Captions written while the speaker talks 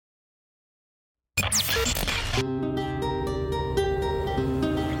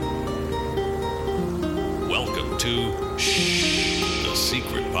Welcome to Shhh, the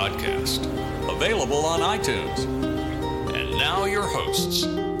Secret Podcast, available on iTunes. And now your hosts,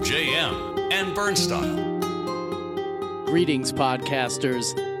 JM and Bernstyle. Greetings,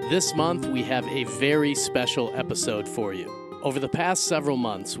 podcasters. This month, we have a very special episode for you. Over the past several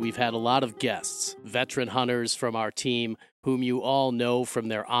months, we've had a lot of guests, veteran hunters from our team, whom you all know from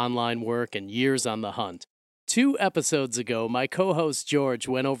their online work and years on the hunt. 2 episodes ago, my co-host George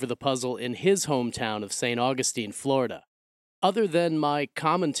went over the puzzle in his hometown of St. Augustine, Florida. Other than my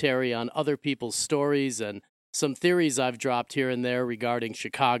commentary on other people's stories and some theories I've dropped here and there regarding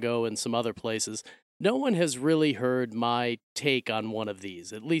Chicago and some other places, no one has really heard my take on one of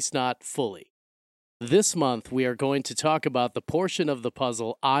these, at least not fully. This month, we are going to talk about the portion of the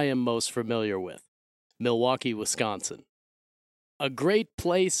puzzle I am most familiar with, Milwaukee, Wisconsin. A great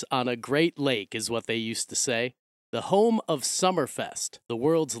place on a great lake is what they used to say. The home of Summerfest, the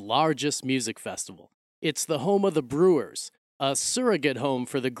world's largest music festival. It's the home of the Brewers, a surrogate home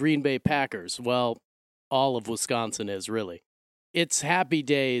for the Green Bay Packers. Well, all of Wisconsin is, really. It's Happy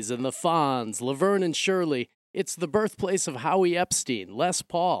Days and the Fonz, Laverne and Shirley. It's the birthplace of Howie Epstein, Les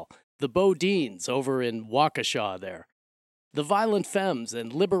Paul, the Bodines over in Waukesha there. The Violent Femmes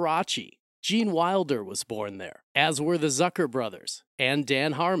and Liberace. Gene Wilder was born there, as were the Zucker brothers and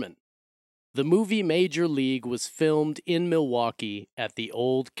Dan Harmon. The movie Major League was filmed in Milwaukee at the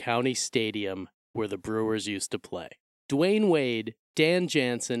old county stadium where the Brewers used to play. Dwayne Wade, Dan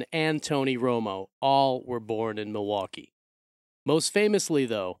Jansen, and Tony Romo all were born in Milwaukee. Most famously,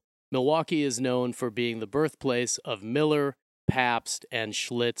 though, Milwaukee is known for being the birthplace of Miller, Pabst, and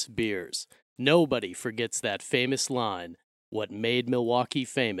Schlitz beers. Nobody forgets that famous line, "What made Milwaukee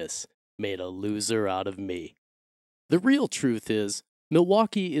famous made a loser out of me." The real truth is,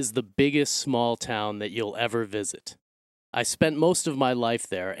 Milwaukee is the biggest small town that you'll ever visit. I spent most of my life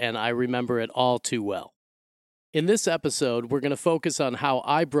there, and I remember it all too well. In this episode, we're going to focus on how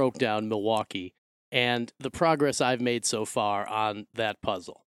I broke down Milwaukee and the progress I've made so far on that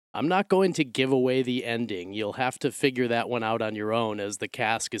puzzle. I'm not going to give away the ending. You'll have to figure that one out on your own as the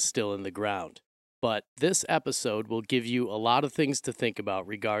cask is still in the ground. But this episode will give you a lot of things to think about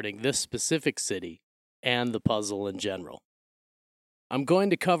regarding this specific city and the puzzle in general. I'm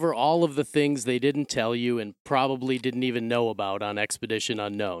going to cover all of the things they didn't tell you and probably didn't even know about on Expedition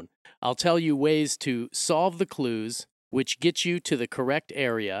Unknown. I'll tell you ways to solve the clues, which get you to the correct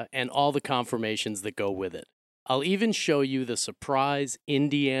area and all the confirmations that go with it. I'll even show you the surprise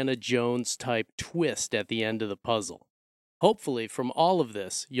Indiana Jones-type twist at the end of the puzzle. Hopefully, from all of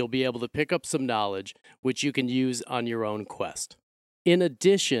this, you'll be able to pick up some knowledge which you can use on your own quest. In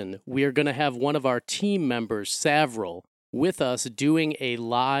addition, we are going to have one of our team members, Savril, with us doing a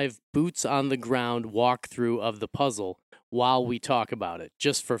live boots-on-the-ground walkthrough of the puzzle while we talk about it,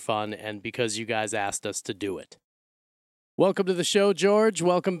 just for fun and because you guys asked us to do it. Welcome to the show, George.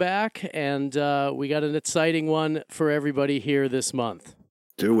 Welcome back. And we got an exciting one for everybody here this month.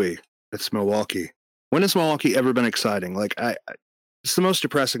 Do we? It's Milwaukee. When has Milwaukee ever been exciting? It's the most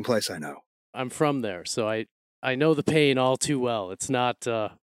depressing place I know. I'm from there, so I know the pain all too well. It's not,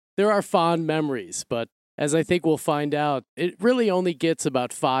 there are fond memories, but as I think we'll find out, it really only gets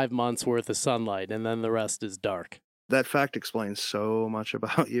about 5 months worth of sunlight, and then the rest is dark. That fact explains so much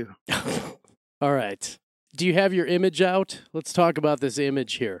about you. All right. Do you have your image out? Let's talk about this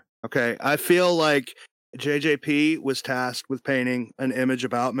image here. Okay, I feel like JJP was tasked with painting an image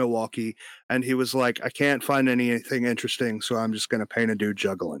about Milwaukee, and he was like, I can't find anything interesting, so I'm just going to paint a dude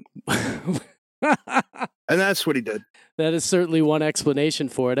juggling. And that's what he did. That is certainly one explanation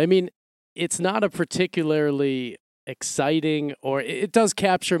for it. I mean, it's not a particularly exciting, or it does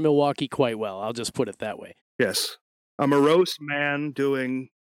capture Milwaukee quite well. I'll just put it that way. Yes. A morose man doing...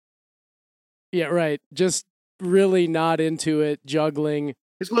 Yeah, right. Just really not into it, juggling.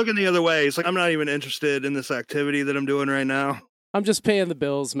 He's looking the other way. He's like, I'm not even interested in this activity that I'm doing right now. I'm just paying the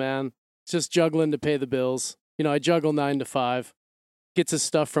bills, man. Just juggling to pay the bills. You know, I juggle 9 to 5. Gets his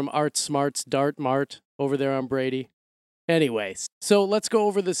stuff from Art Smart's Dart Mart over there on Brady. Anyway, so let's go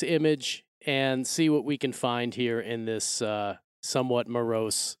over this image and see what we can find here in this somewhat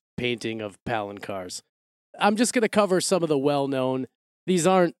morose painting of Palancars. I'm just going to cover some of the well-known. These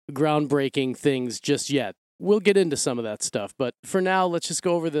aren't groundbreaking things just yet. We'll get into some of that stuff, but for now, let's just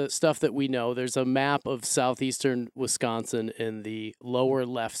go over the stuff that we know. There's a map of southeastern Wisconsin in the lower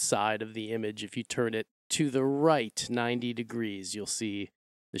left side of the image. If you turn it to the right 90 degrees, you'll see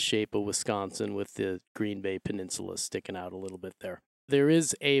the shape of Wisconsin with the Green Bay Peninsula sticking out a little bit there. There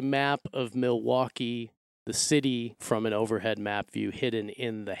is a map of Milwaukee, the city, from an overhead map view hidden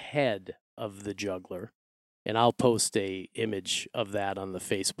in the head of the juggler. And I'll post a image of that on the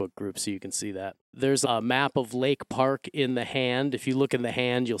Facebook group so you can see that. There's a map of Lake Park in the hand. If you look in the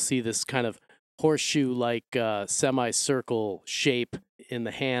hand, you'll see this kind of horseshoe-like semicircle shape in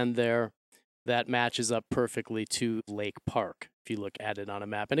the hand there. That matches up perfectly to Lake Park if you look at it on a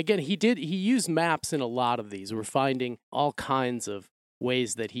map. And again, he used maps in a lot of these. We're finding all kinds of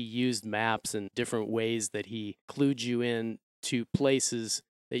ways that he used maps and different ways that he clued you in to places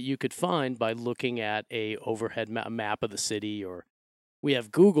that you could find by looking at a overhead map of the city. Or we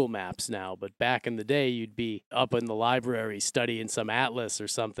have Google Maps now, but back in the day, you'd be up in the library studying some atlas or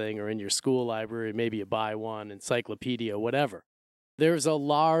something, or in your school library, maybe you buy one, encyclopedia, whatever. There's a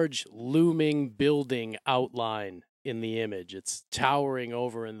large looming building outline in the image. It's towering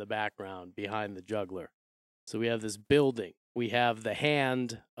over in the background behind the juggler. So we have this building. We have the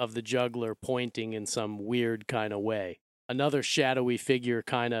hand of the juggler pointing in some weird kind of way. Another shadowy figure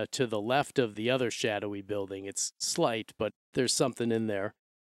kind of to the left of the other shadowy building. It's slight, but there's something in there.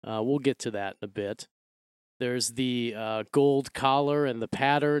 We'll get to that in a bit. There's the gold collar and the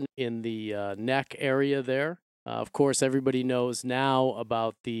pattern in the neck area there. Of course, everybody knows now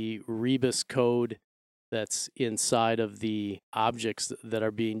about the rebus code that's inside of the objects that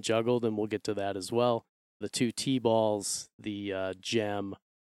are being juggled, and we'll get to that as well. The 2 T-balls, the gem,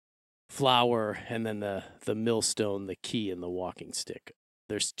 flower, and then the millstone, the key, and the walking stick.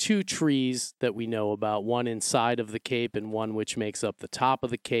 There's 2 trees that we know about, one inside of the cape and one which makes up the top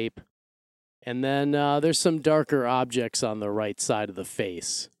of the cape. And then there's some darker objects on the right side of the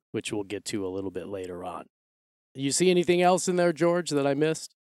face, which we'll get to a little bit later on. You see anything else in there, George, that I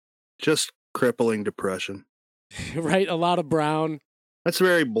missed? Just crippling depression. Right? A lot of brown. That's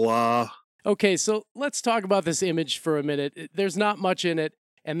very blah. Okay, so let's talk about this image for a minute. There's not much in it,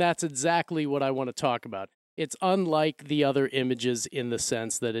 and that's exactly what I want to talk about. It's unlike the other images in the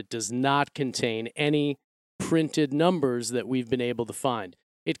sense that it does not contain any printed numbers that we've been able to find.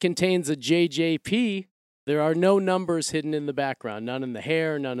 It contains a JJP. There are no numbers hidden in the background, none in the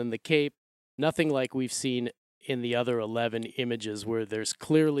hair, none in the cape, nothing like we've seen in the other 11 images where there's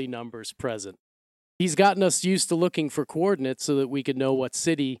clearly numbers present. He's gotten us used to looking for coordinates so that we could know what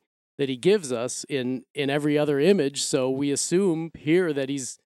city that he gives us in every other image, so we assume here that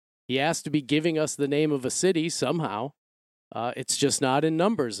he has to be giving us the name of a city somehow. It's just not in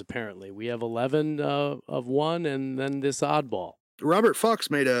numbers, apparently. We have 11 of one and then this oddball. Robert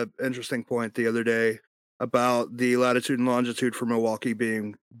Fox made an interesting point the other day about the latitude and longitude for Milwaukee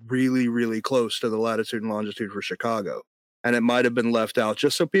being really, really close to the latitude and longitude for Chicago. And it might have been left out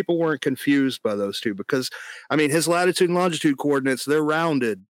just so people weren't confused by those two. Because, I mean, his latitude and longitude coordinates, they're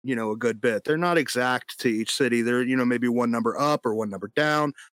rounded, a good bit. They're not exact to each city. They're, maybe one number up or one number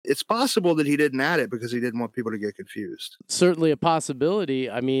down. It's possible that he didn't add it because he didn't want people to get confused. Certainly a possibility.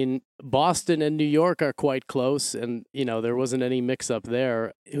 I mean, Boston and New York are quite close, and, there wasn't any mix-up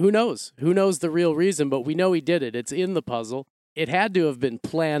there. Who knows? Who knows the real reason? But we know he did it. It's in the puzzle. It had to have been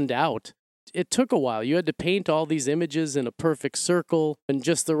planned out. It took a while. You had to paint all these images in a perfect circle in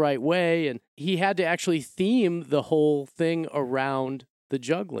just the right way, and he had to actually theme the whole thing around the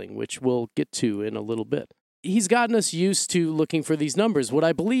juggling, which we'll get to in a little bit. He's gotten us used to looking for these numbers. What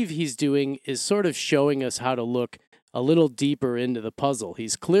I believe he's doing is sort of showing us how to look a little deeper into the puzzle.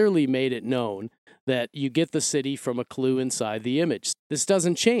 He's clearly made it known that you get the city from a clue inside the image. This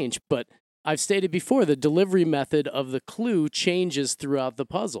doesn't change, but I've stated before, the delivery method of the clue changes throughout the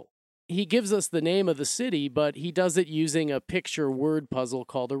puzzle. He gives us the name of the city, but he does it using a picture word puzzle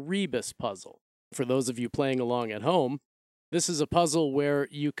called a rebus puzzle. For those of you playing along at home, this is a puzzle where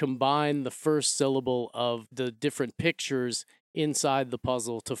you combine the first syllable of the different pictures inside the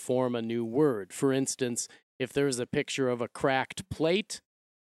puzzle to form a new word. For instance, if there's a picture of a cracked plate,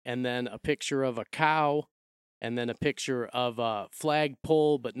 and then a picture of a cow, and then a picture of a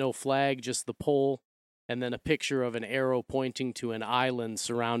flagpole, but no flag, just the pole, and then a picture of an arrow pointing to an island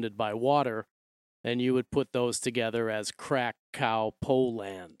surrounded by water, and you would put those together as crack cow pole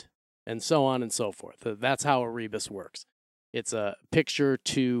land, and so on and so forth. That's how a rebus works. It's a picture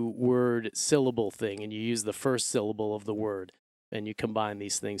to word syllable thing, and you use the first syllable of the word, and you combine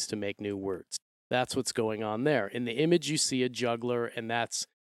these things to make new words. That's what's going on there. In the image, you see a juggler, and that's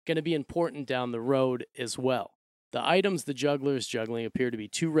going to be important down the road as well. The items the juggler is juggling appear to be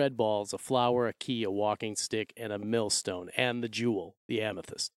 2 red balls, a flower, a key, a walking stick, and a millstone, and the jewel, the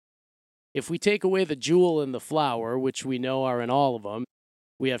amethyst. If we take away the jewel and the flower, which we know are in all of them,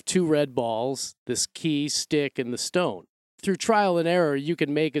 we have 2 red balls, this key, stick, and the stone. Through trial and error, you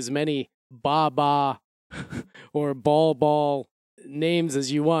can make as many ba-ba or ball names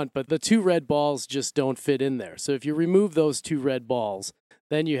as you want, but the 2 red balls just don't fit in there. So if you remove those 2 red balls,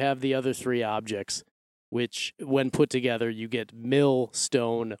 then you have the other 3 objects which when put together, you get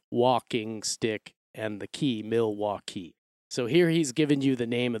millstone, walking stick, and the key, Milwaukee. So here he's given you the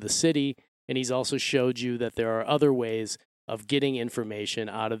name of the city, and he's also showed you that there are other ways of getting information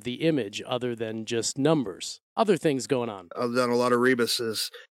out of the image other than just numbers. Other things going on. I've done a lot of rebuses.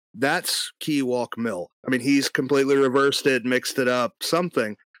 That's Key Walk Mill. I mean, he's completely reversed it, mixed it up,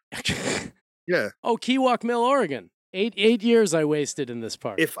 something. Yeah. Oh, Kewok Mill, Oregon. 8 years I wasted in this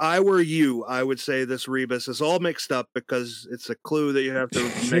park. If I were you, I would say this rebus is all mixed up because it's a clue that you have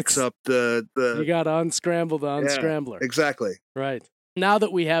to mix up the. You got to unscramble the unscrambler. Yeah, exactly. Right. Now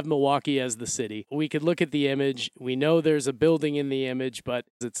that we have Milwaukee as the city, we could look at the image. We know there's a building in the image, but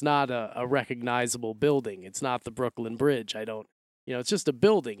it's not a recognizable building. It's not the Brooklyn Bridge. It's just a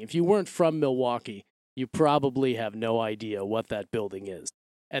building. If you weren't from Milwaukee, you probably have no idea what that building is.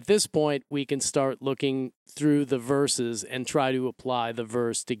 At this point, we can start looking through the verses and try to apply the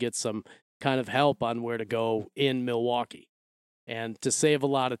verse to get some kind of help on where to go in Milwaukee. And to save a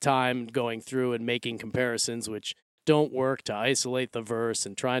lot of time going through and making comparisons, which don't work, to isolate the verse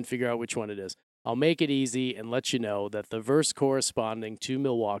and try and figure out which one it is, I'll make it easy and let you know that the verse corresponding to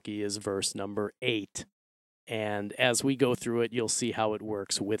Milwaukee is verse number 8. And as we go through it, you'll see how it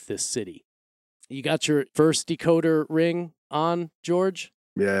works with this city. You got your first decoder ring on, George?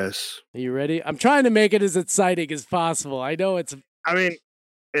 Yes. Are you ready? I'm trying to make it as exciting as possible. I know it's... I mean,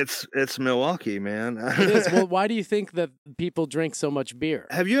 it's Milwaukee, man. It is. Well, why do you think that people drink so much beer?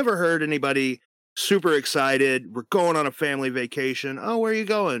 Have you ever heard anybody super excited? We're going on a family vacation. Oh, where are you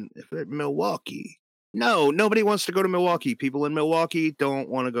going? Milwaukee. No, nobody wants to go to Milwaukee. People in Milwaukee don't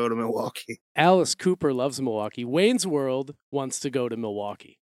want to go to Milwaukee. Alice Cooper loves Milwaukee. Wayne's World wants to go to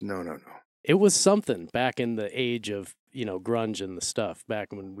Milwaukee. No. It was something back in the age of, grunge and the stuff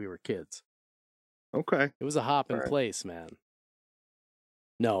back when we were kids. Okay. It was a hopping place, man.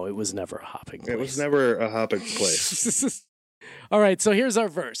 No, it was never a hopping place. It was never a hopping place. All right, so here's our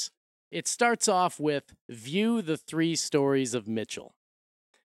verse. It starts off with, view the 3 stories of Mitchell.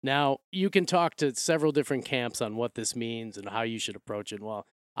 Now, you can talk to several different camps on what this means and how you should approach it. Well,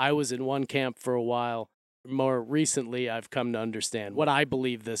 I was in one camp for a while. More recently, I've come to understand what I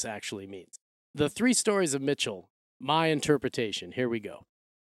believe this actually means. The 3 stories of Mitchell, my interpretation, here we go.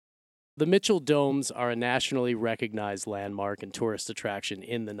 The Mitchell Domes are a nationally recognized landmark and tourist attraction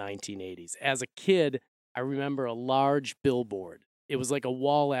in the 1980s. As a kid, I remember a large billboard. It was like a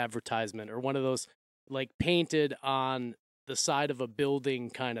wall advertisement or one of those like painted on the side of a building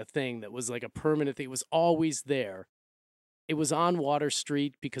kind of thing that was like a permanent thing. It was always there. It was on Water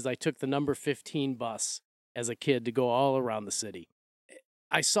Street because I took the number 15 bus as a kid to go all around the city.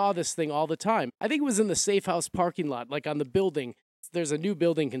 I saw this thing all the time. I think it was in the Safe House parking lot, like on the building. There's a new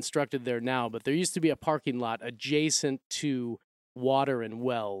building constructed there now, but there used to be a parking lot adjacent to Water and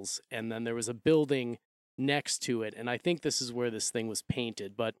Wells, and then there was a building next to it, and I think this is where this thing was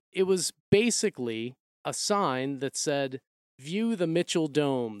painted. But it was basically a sign that said, view the Mitchell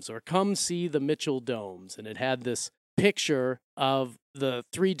Domes, or come see the Mitchell Domes, and it had this picture of the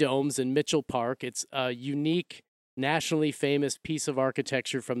 3 domes in Mitchell Park. It's a unique, nationally famous piece of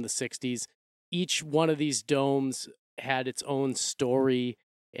architecture from the 60s. Each one of these domes had its own story,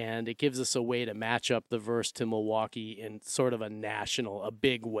 and it gives us a way to match up the verse to Milwaukee in sort of a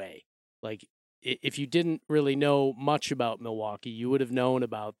big way. Like, if you didn't really know much about Milwaukee, you would have known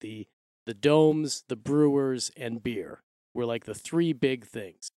about the domes, the brewers, and beer were like the 3 big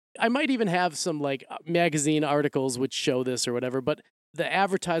things. I might even have some like magazine articles which show this or whatever, but the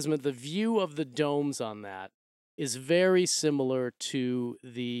advertisement, the view of the domes on that is very similar to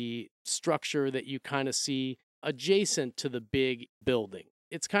the structure that you kind of see adjacent to the big building.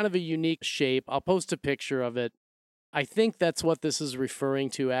 It's kind of a unique shape. I'll post a picture of it. I think that's what this is referring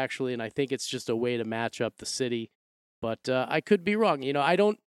to, actually, and I think it's just a way to match up the city. But I could be wrong.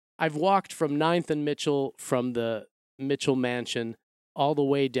 I've walked from 9th and Mitchell, from the Mitchell Mansion, all the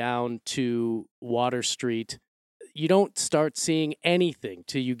way down to Water Street. You don't start seeing anything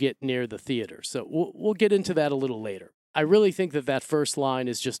till you get near the theater. So we'll get into that a little later. I really think that first line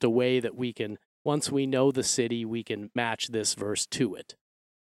is just a way that we can, once we know the city, we can match this verse to it.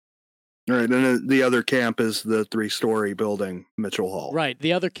 All right, then the other camp is the 3-story building, Mitchell Hall. Right,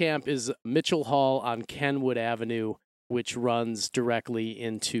 the other camp is Mitchell Hall on Kenwood Avenue, which runs directly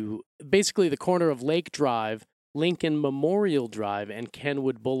into basically the corner of Lake Drive, Lincoln Memorial Drive, and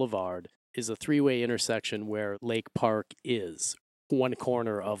Kenwood Boulevard is a 3-way intersection where Lake Park is. One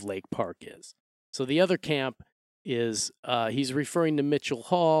corner of Lake Park is. So the other camp is, he's referring to Mitchell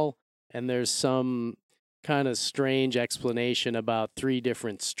Hall, and there's some kind of strange explanation about 3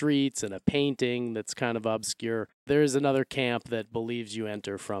 different streets and a painting that's kind of obscure. There's another camp that believes you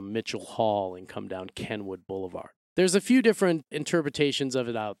enter from Mitchell Hall and come down Kenwood Boulevard. There's a few different interpretations of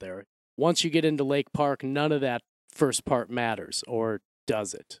it out there. Once you get into Lake Park, none of that first part matters, or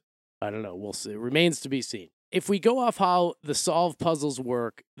does it? I don't know. We'll see. It remains to be seen. If we go off how the solved puzzles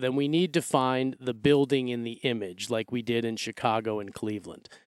work, then we need to find the building in the image like we did in Chicago and Cleveland.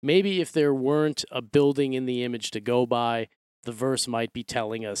 Maybe if there weren't a building in the image to go by, the verse might be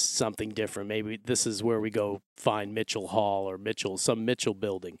telling us something different. Maybe this is where we go find Mitchell Hall or some Mitchell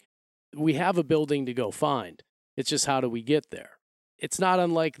building. We have a building to go find. It's just how do we get there? It's not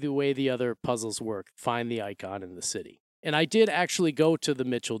unlike the way the other puzzles work. Find the icon in the city. And I did actually go to the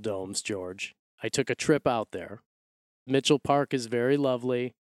Mitchell Domes, George. I took a trip out there. Mitchell Park is very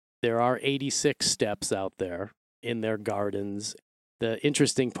lovely. There are 86 steps out there in their gardens. The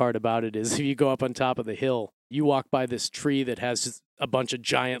interesting part about it is if you go up on top of the hill, you walk by this tree that has just a bunch of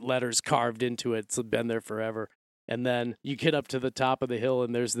giant letters carved into it. It's been there forever. And then you get up to the top of the hill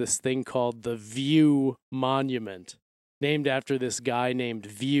and there's this thing called the View Monument, named after this guy named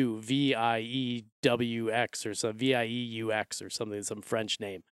View, V-I-E-W-X or some V-I-E-U-X or something, some French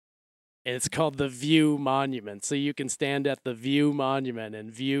name. And it's called the View Monument. So you can stand at the View Monument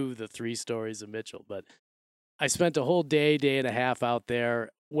and view the 3 stories of Mitchell. But I spent a whole day and a half out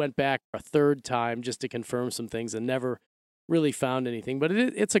there, went back a 3rd time just to confirm some things and never really found anything. But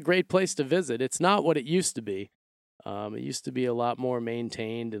it's a great place to visit. It's not what it used to be. It used to be a lot more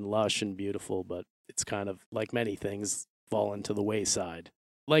maintained and lush and beautiful, but it's kind of, like many things, fallen to the wayside.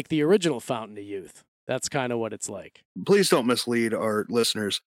 Like the original Fountain of Youth. That's kind of what it's like. Please don't mislead our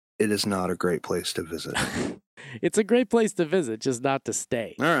listeners. It is not a great place to visit. It's a great place to visit, just not to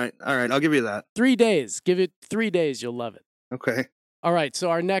stay. All right. I'll give you that. 3 days. Give it 3 days. You'll love it. Okay. All right.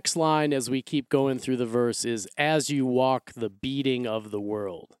 So our next line as we keep going through the verse is, as you walk the beating of the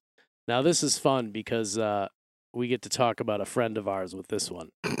world. Now, this is fun because we get to talk about a friend of ours with this one.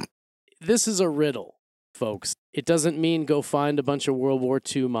 This is a riddle, folks. It doesn't mean go find a bunch of World War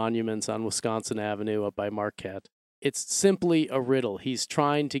II monuments on Wisconsin Avenue up by Marquette. It's simply a riddle. He's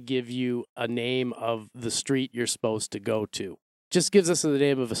trying to give you a name of the street you're supposed to go to. Just gives us the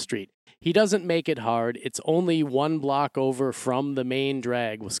name of a street. He doesn't make it hard. It's only 1 block over from the main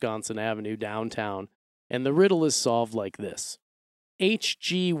drag, Wisconsin Avenue, downtown. And the riddle is solved like this.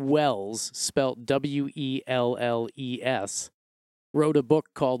 H.G. Wells, spelt W-E-L-L-E-S, wrote a book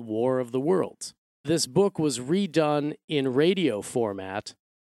called War of the Worlds. This book was redone in radio format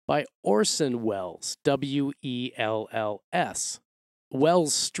by Orson Welles, W-E-L-L-S.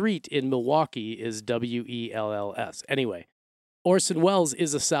 Wells Street in Milwaukee is W-E-L-L-S. Anyway, Orson Welles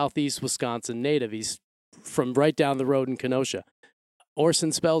is a southeast Wisconsin native. He's from right down the road in Kenosha.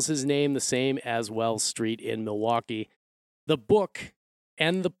 Orson spells his name the same as Wells Street in Milwaukee. The book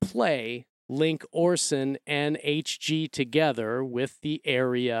and the play link Orson and H.G. together with the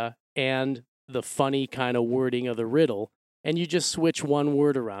area and the funny kind of wording of the riddle, and you just switch one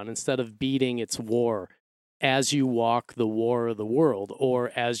word around. Instead of beating, it's war. As you walk the war of the world,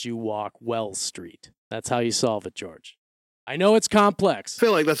 or as you walk Wells Street. That's how you solve it, George. I know it's complex. I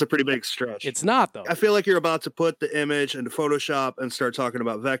feel like that's a pretty big stretch. It's not, though. I feel like you're about to put the image into Photoshop and start talking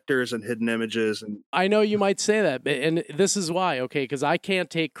about vectors and hidden images. And I know you might say that, and this is why, okay, because I can't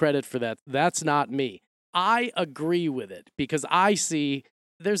take credit for that. That's not me. I agree with it because I see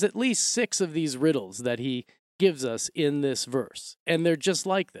there's at least 6 of these riddles that he gives us in this verse, and they're just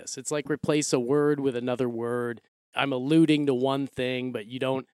like this. It's like replace a word with another word. I'm alluding to one thing, but you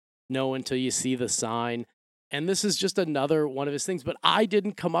don't know until you see the sign. And this is just another one of his things, but I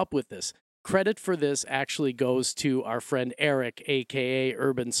didn't come up with this. Credit for this actually goes to our friend Eric, a.k.a.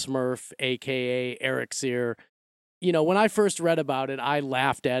 Urban Smurf, a.k.a. Eric Sear. You know, when I first read about it, I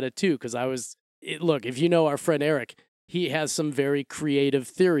laughed at it too, because look, if you know our friend Eric, he has some very creative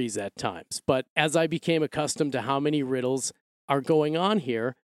theories at times. But as I became accustomed to how many riddles are going on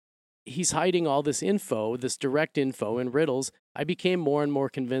here, he's hiding all this info, this direct info in riddles. I became more and more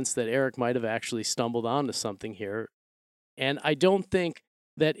convinced that Eric might have actually stumbled onto something here. And I don't think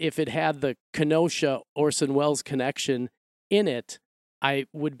that if it had the Kenosha Orson Welles connection in it, I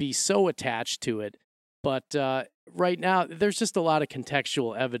would be so attached to it. But right now, there's just a lot of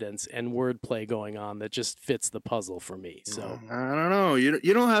contextual evidence and wordplay going on that just fits the puzzle for me. So I don't know.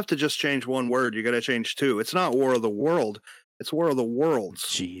 You don't have to just change one word. You got to change 2. It's not War of the World. It's War of the Worlds.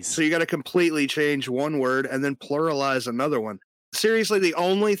 Jeez. So you got to completely change one word and then pluralize another one. Seriously, the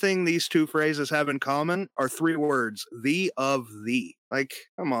only thing these 2 phrases have in common are 3 words. The, of, the. Like,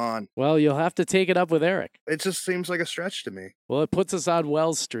 come on. Well, you'll have to take it up with Eric. It just seems like a stretch to me. Well, it puts us on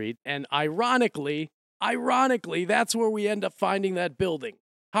Wells Street. And ironically, Ironically, that's where we end up finding that building.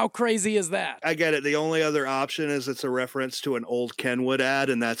 How crazy is that? I get it. The only other option is it's a reference to an old Kenwood ad,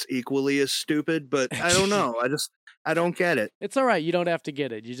 and that's equally as stupid, but I don't know. I don't get it. It's all right. You don't have to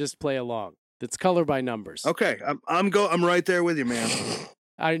get it. You just play along. It's color by numbers. Okay, I'm right there with you, man.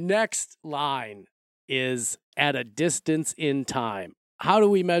 Our next line is at a distance in time. How do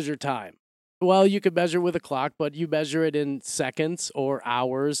we measure time? Well, you could measure with a clock, but you measure it in seconds or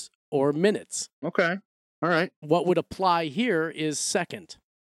hours or minutes. Okay. All right. What would apply here is second.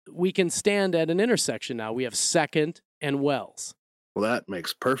 We can stand at an intersection now. We have Second and Wells. Well, that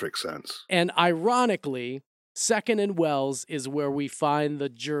makes perfect sense. And ironically, Second and Wells is where we find the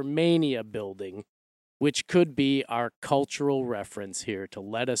Germania building, which could be our cultural reference here to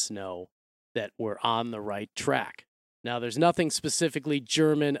let us know that we're on the right track. Now, there's nothing specifically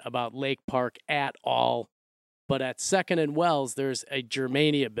German about Lake Park at all, but at Second and Wells, there's a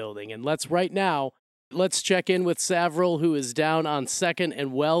Germania building. And let's check in with Savril, who is down on Second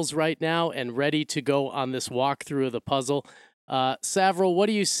and Wells right now and ready to go on this walkthrough of the puzzle. Savril, what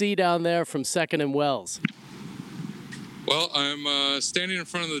do you see down there from Second and Wells? Well, I'm standing in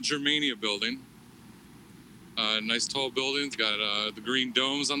front of the Germania building. Nice tall building. It's got the green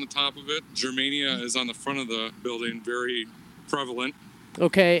domes on the top of it. Germania is on the front of the building, very prevalent.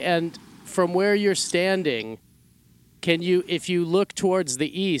 Okay, and from where you're standing, if you look towards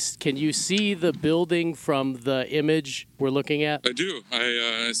the east, can you see the building from the image we're looking at? I do.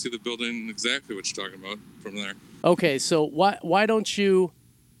 I see the building exactly what you're talking about from there. Okay, so why don't you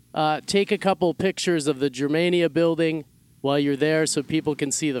take a couple pictures of the Germania building while you're there so people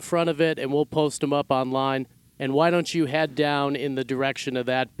can see the front of it, and we'll post them up online. And why don't you head down in the direction of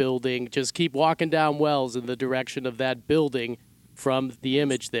that building? Just keep walking down Wells in the direction of that building from the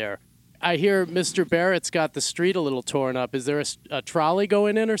image there. I hear Mr. Barrett's got the street a little torn up. Is there a trolley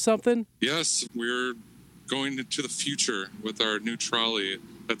going in or something? Yes, we're going into the future with our new trolley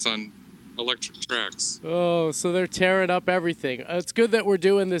that's on electric tracks. Oh, so they're tearing up everything. It's good that we're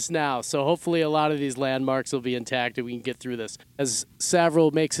doing this now, so hopefully a lot of these landmarks will be intact and we can get through this. As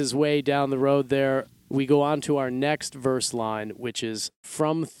Savril makes his way down the road there, we go on to our next verse line, which is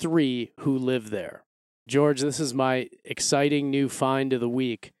from 3 who live there. George, this is my exciting new find of the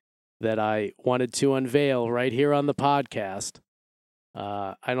week that I wanted to unveil right here on the podcast.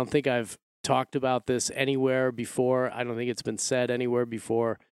 I don't think I've talked about this anywhere before. I don't think it's been said anywhere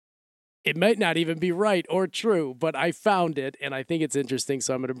before. It might not even be right or true, but I found it, and I think it's interesting,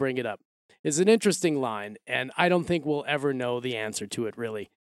 so I'm going to bring it up. It's an interesting line, and I don't think we'll ever know the answer to it,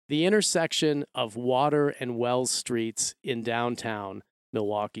 really. The intersection of Water and Wells Streets in downtown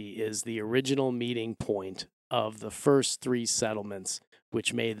Milwaukee is the original meeting point of the first 3 settlements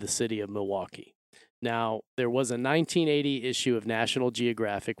which made the city of Milwaukee. Now, there was a 1980 issue of National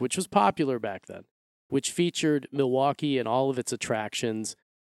Geographic, which was popular back then, which featured Milwaukee and all of its attractions.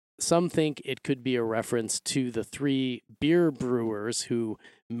 Some think it could be a reference to the 3 beer brewers who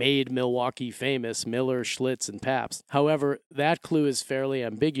made Milwaukee famous, Miller, Schlitz, and Pabst. However, that clue is fairly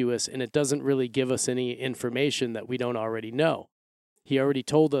ambiguous, and it doesn't really give us any information that we don't already know. He already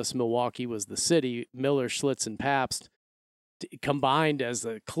told us Milwaukee was the city. Miller, Schlitz, and Pabst combined as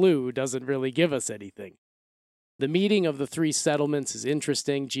a clue doesn't really give us anything. The meeting of the 3 settlements is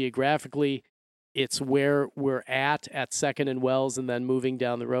interesting geographically. It's where we're at Second and Wells and then moving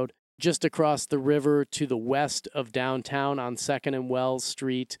down the road. Just across the river to the west of downtown on Second and Wells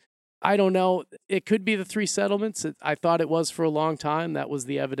Street. I don't know. It could be the 3 settlements. I thought it was for a long time. That was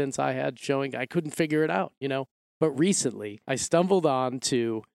the evidence I had showing. I couldn't figure it out, But recently, I stumbled on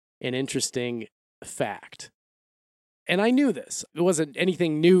to an interesting fact. And I knew this. It wasn't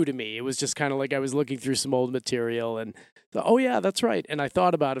anything new to me. It was just kind of like I was looking through some old material and thought, oh yeah, that's right. And I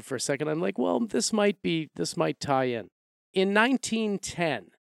thought about it for a second. I'm like, well, this might tie in. In 1910,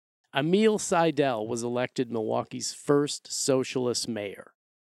 Emil Seidel was elected Milwaukee's first socialist mayor.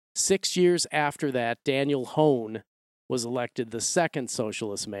 6 years after that, Daniel Hone was elected the second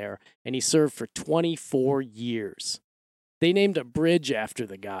socialist mayor, and he served for 24 years. They named a bridge after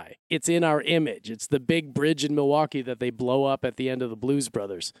the guy. It's in our image. It's the big bridge in Milwaukee that they blow up at the end of the Blues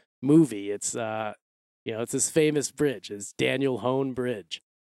Brothers movie. It's it's this famous bridge. It's Daniel Hone Bridge.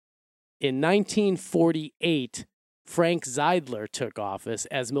 In 1948, Frank Zeidler took office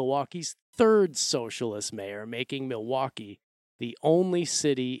as Milwaukee's third socialist mayor, making Milwaukee the only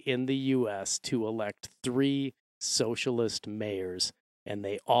city in the U.S. to elect 3 socialist mayors, and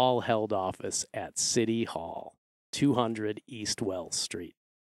they all held office at City Hall, 200 East Wells Street.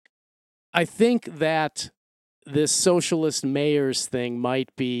 I think that this socialist mayors thing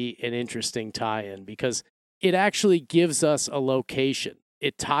might be an interesting tie-in because it actually gives us a location.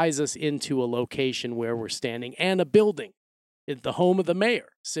 it ties us into a location where we're standing and a building. It's the home of the mayor,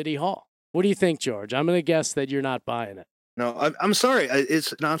 City Hall. What do you think, George? I'm going to guess that you're not buying it. No, I'm sorry.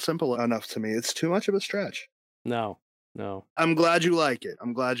 It's not simple enough to me. It's too much of a stretch. No. I'm glad you like it.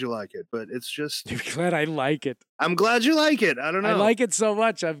 But it's just... You're glad I like it. I'm glad you like it. I don't know. I like it so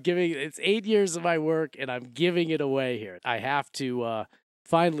much. It's 8 years of my work, and I'm giving it away here. I have to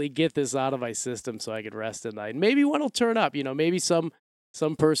finally get this out of my system so I can rest at night. Maybe one will turn up. Maybe some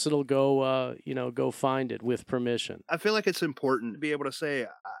person will go find it with permission. I feel like it's important to be able to say,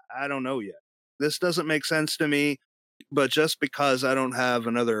 I don't know yet. This doesn't make sense to me, but just because I don't have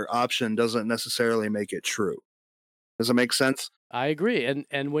another option doesn't necessarily make it true. Does it make sense? I agree.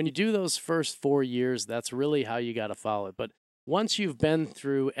 And when you do those first 4 years, that's really how you got to follow it. But once you've been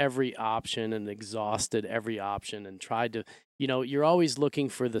through every option and exhausted every option and tried to, you're always looking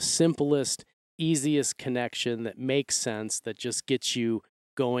for the simplest, easiest connection that makes sense, that just gets you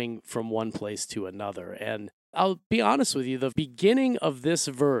going from one place to another. And I'll be honest with you, the beginning of this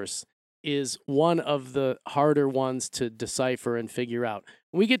verse is one of the harder ones to decipher and figure out.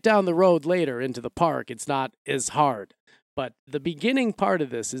 When we get down the road later into the park, it's not as hard. But the beginning part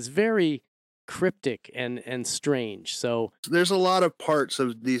of this is very cryptic and strange. So there's a lot of parts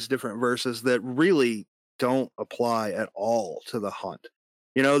of these different verses that really don't apply at all to the hunt.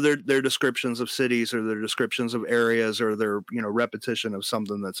 They're descriptions of cities, or they're descriptions of areas, or they're, repetition of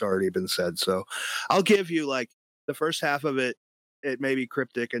something that's already been said. So I'll give you, like, the first half of it may be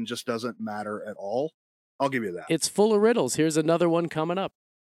cryptic and just doesn't matter at all. I'll give you that. It's full of riddles. Here's another one coming up.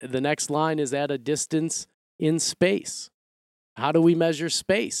 The next line is at a distance in space. How do we measure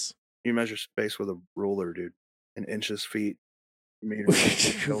space? You measure space with a ruler, dude. In inches, feet,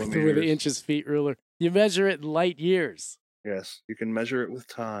 meters, kilometers. With an inches, feet ruler. You measure it in light years. Yes, you can measure it with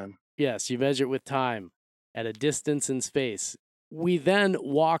time. Yes, you measure it with time at a distance in space. We then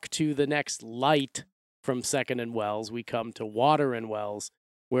walk to the next light from 2nd and Wells. We come to Water and Wells,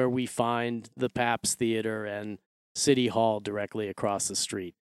 where we find the Pabst Theater and City Hall directly across the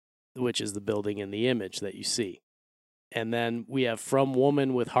street, which is the building in the image that you see. And then we have From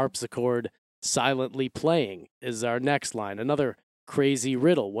Woman with Harpsichord Silently Playing is our next line. Another crazy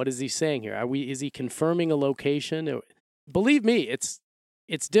riddle. What is he saying here? Is he confirming a location? Believe me, it's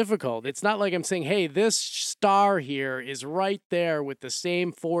difficult. It's not like I'm saying, hey, this star here is right there with the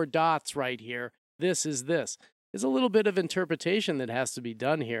same 4 dots right here. This is this. There's a little bit of interpretation that has to be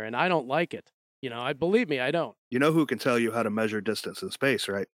done here, and I don't like it. Believe me, I don't. You know who can tell you how to measure distance in space,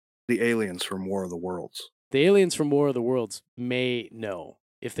 right? The aliens from War of the Worlds. The aliens from War of the Worlds may know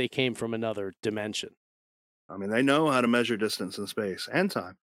if they came from another dimension. I mean, they know how to measure distance in space and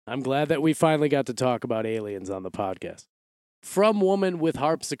time. I'm glad that we finally got to talk about aliens on the podcast. From Woman with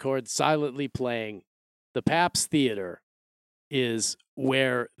Harpsichord Silently Playing, the Pabst Theater is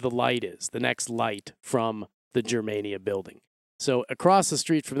where the light is, the next light from the Germania building. So across the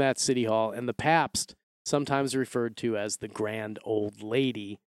street from that City Hall, and the Pabst, sometimes referred to as the Grand Old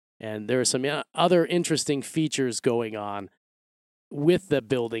Lady, and there are some other interesting features going on with the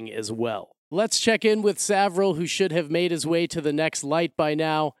building as well. Let's check in with Savril, who should have made his way to the next light by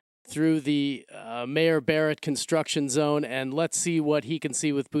now through the Mayor Barrett construction zone, and let's see what he can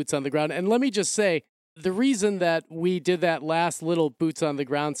see with boots on the ground. And let me just say, the reason that we did that last little boots on the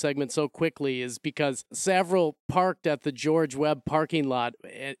ground segment so quickly is because Savril parked at the George Webb parking lot.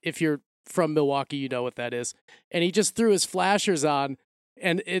 If you're from Milwaukee, you know what that is. And he just threw his flashers on,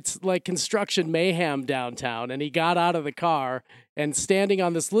 and it's like construction mayhem downtown. And he got out of the car and standing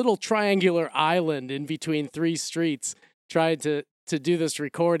on this little triangular island in between 3 streets, trying to do this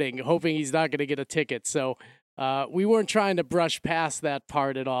recording, hoping he's not going to get a ticket. So we weren't trying to brush past that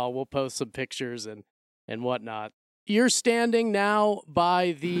part at all. We'll post some pictures and whatnot. You're standing now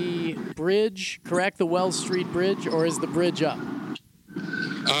by the bridge, correct? The Wells Street Bridge, or is the bridge up?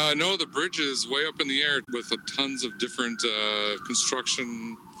 No, the bridge is way up in the air with tons of different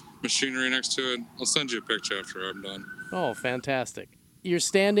construction machinery next to it. I'll send you a picture after I'm done. Oh, fantastic. You're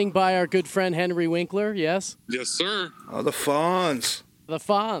standing by our good friend Henry Winkler, yes? Yes, sir. Oh, the Fonz. The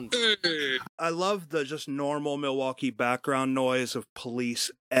Fonz. Hey. I love the just normal Milwaukee background noise of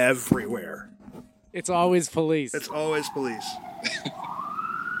police everywhere. It's always police. It's always police.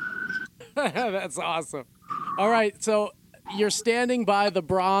 That's awesome. All right, so you're standing by the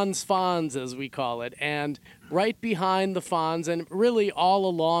bronze Fonz, as we call it, and right behind the Fonz, and really all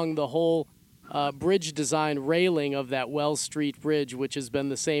along the whole bridge design railing of that Wells Street Bridge, which has been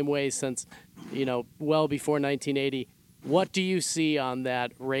the same way since, well before 1980. What do you see on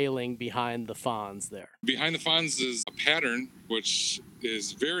that railing behind the Fonz there? Behind the Fonz is a pattern, which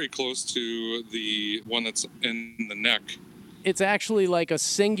is very close to the one that's in the neck it's actually like a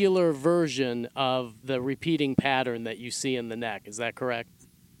singular version of the repeating pattern that you see in the neck. Is that correct?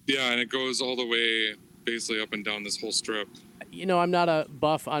 Yeah, and it goes all the way basically up and down this whole strip. You know, I'm not a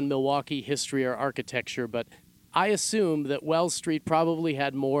buff on Milwaukee history or architecture, but I assume that Wells Street probably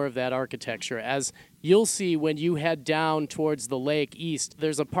had more of that architecture. As you'll see when you head down towards the lake east,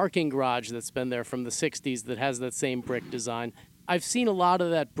 there's a parking garage that's been there from the 60s that has that same brick design. I've seen a lot of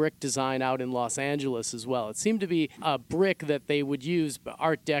that brick design out in Los Angeles as well. It seemed to be a brick that they would use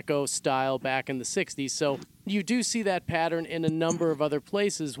Art Deco style back in the 60s. So you do see that pattern in a number of other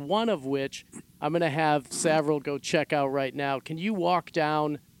places, one of which I'm going to have Savril go check out right now. Can you walk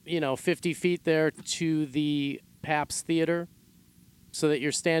down, 50 feet there to the Pabst Theater so that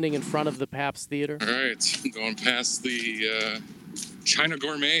you're standing in front of the Pabst Theater? All right, going past the China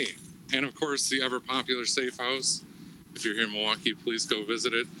Gourmet and, of course, the ever-popular Safe House. If you're here in Milwaukee, please go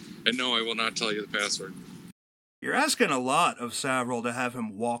visit it. And no, I will not tell you the password. You're asking a lot of Savril to have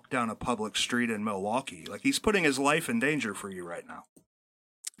him walk down a public street in Milwaukee. Like, he's putting his life in danger for you right now.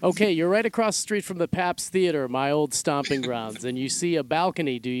 Okay, you're right across the street from the Pabst Theater, my old stomping grounds, and you see a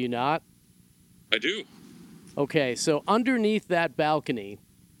balcony, do you not? I do. Okay, so underneath that balcony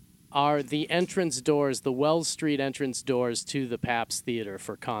are the entrance doors, the Wells Street entrance doors to the Pabst Theater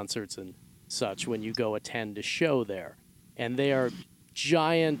for concerts and such when you go attend a show there. And they are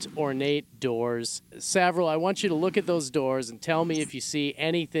giant, ornate doors. Savril, I want you to look at those doors and tell me if you see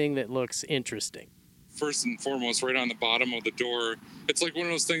anything that looks interesting. First and foremost, right on the bottom of the door, it's like one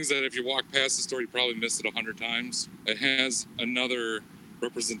of those things that if you walk past the store, you probably missed it 100 times. It has another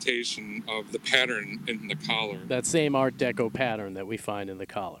representation of the pattern in the collar. That same Art Deco pattern that we find in the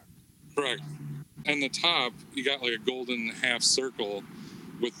collar. Correct. And the top, you got like a golden half circle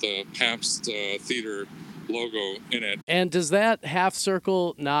with the Pabst Theater logo in it. And does that half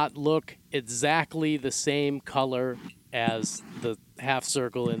circle not look exactly the same color as the half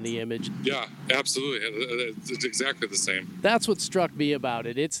circle in the image? Yeah, absolutely. It's exactly the same. That's what struck me about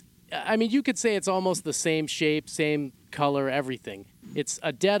it. You could say it's almost the same shape, same color, everything. It's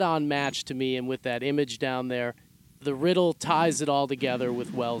a dead-on match to me, and with that image down there, the riddle ties it all together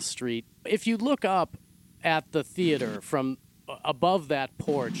with Wells Street. If you look up at the theater from above that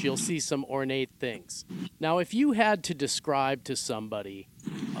porch, you'll see some ornate things. Now, if you had to describe to somebody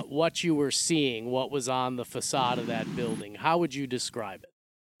what you were seeing, what was on the facade of that building, how would you describe it?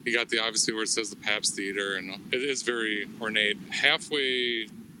 You got obviously where it says the Pabst Theater, and it is very ornate. Halfway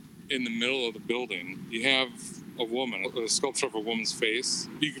in the middle of the building, you have a woman, a sculpture of a woman's face.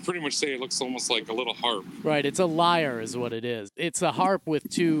 You can pretty much say it looks almost like a little harp. Right, it's a lyre is what it is. It's a harp with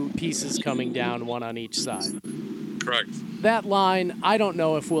two pieces coming down, one on each side. Correct. That line, I don't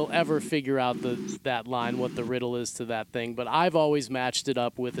know if we'll ever figure out that line, what the riddle is to that thing, but I've always matched it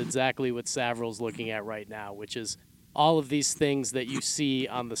up with exactly what Savril's looking at right now, which is all of these things that you see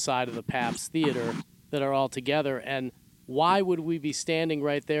on the side of the Pabst Theater that are all together. And why would we be standing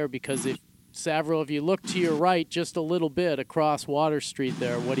right there? Because Savril, if you look to your right just a little bit across Water Street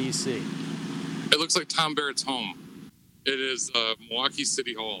there, what do you see? It looks like Tom Barrett's home. It is Milwaukee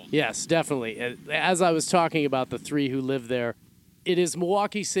City Hall. Yes, definitely. As I was talking about the three who live there, it is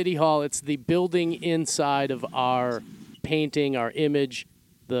Milwaukee City Hall. It's the building inside of our painting, our image,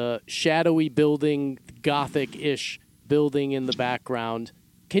 the shadowy building, Gothic-ish building in the background.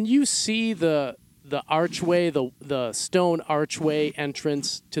 Can you see the archway, the stone archway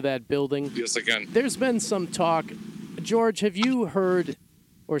entrance to that building? Yes, I can. There's been some talk. George, have you heard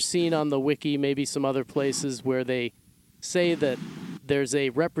or seen on the wiki, maybe some other places, where they say that there's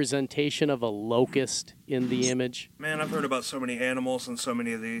a representation of a locust in the image? Man, I've heard about so many animals and so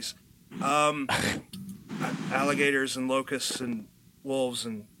many of these. Alligators and locusts and wolves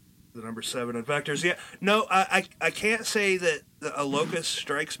and the number 7 and vectors. Yeah, no, I can't say that a locust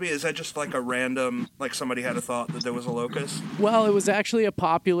strikes me. Is that just like a random, like somebody had a thought that there was a locust? Well, it was actually a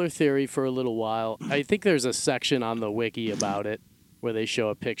popular theory for a little while. I think there's a section on the wiki about it, where they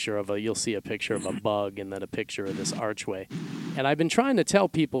show you'll see a picture of a bug and then a picture of this archway. And I've been trying to tell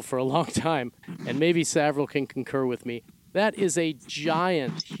people for a long time, and maybe Savril can concur with me, that is a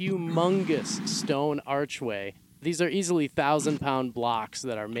giant, humongous stone archway. These are easily 1,000-pound blocks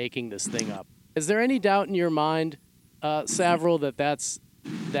that are making this thing up. Is there any doubt in your mind, Savril, that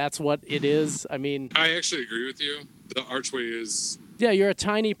that's what it is? I mean, I actually agree with you. The archway is... Yeah, you're a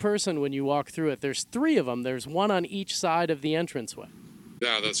tiny person when you walk through it. There's 3 of them. There's one on each side of the entranceway.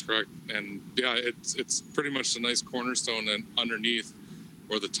 Yeah, that's correct. And yeah, it's pretty much the nice cornerstone and underneath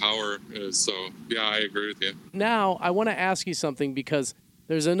where the tower is. So yeah, I agree with you. Now, I want to ask you something, because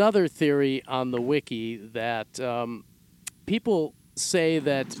there's another theory on the wiki that people say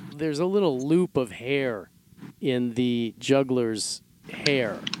that there's a little loop of hair in the juggler's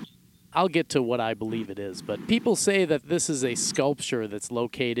hair. I'll get to what I believe it is, but people say that this is a sculpture that's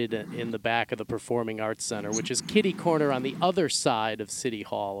located in the back of the Performing Arts Center, which is kitty corner on the other side of City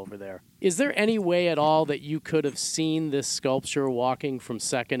Hall over there. Is there any way at all that you could have seen this sculpture walking from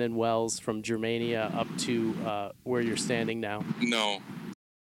 2nd and Wells from Germania up to where you're standing now? No.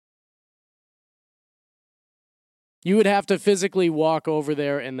 You would have to physically walk over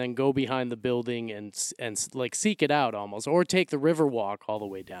there and then go behind the building and like seek it out almost, or take the river walk all the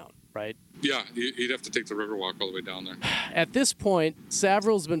way down, right? Yeah, you'd have to take the river walk all the way down there. At this point,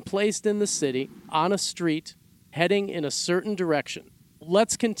 Savral's been placed in the city on a street heading in a certain direction.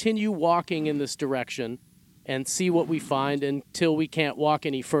 Let's continue walking in this direction and see what we find until we can't walk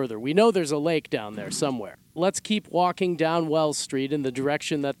any further. We know there's a lake down there somewhere. Let's keep walking down Wells Street in the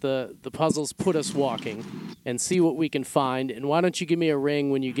direction that the puzzles put us walking and see what we can find. And why don't you give me a ring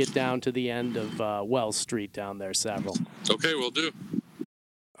when you get down to the end of Wells Street down there, Savral? Okay, will do.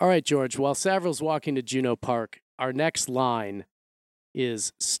 All right, George. While Savral's walking to Juneau Park, our next line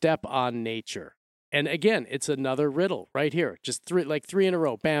is step on nature. And again, it's another riddle right here. Just three in a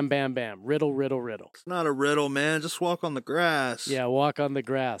row. Bam, bam, bam. Riddle, riddle, riddle. It's not a riddle, man. Just walk on the grass. Yeah, walk on the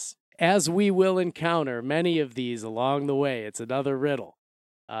grass. As we will encounter many of these along the way, it's another riddle.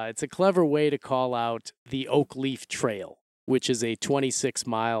 It's a clever way to call out the Oak Leaf Trail, which is a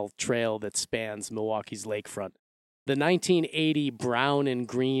 26-mile trail that spans Milwaukee's lakefront. The 1980 brown and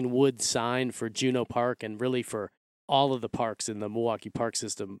green wood sign for Juneau Park, and really for all of the parks in the Milwaukee Park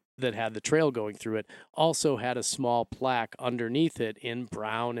system that had the trail going through it, also had a small plaque underneath it in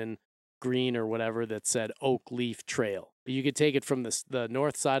brown and green or whatever that said Oak Leaf Trail. You could take it from the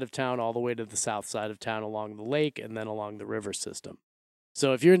north side of town all the way to the south side of town along the lake and then along the river system.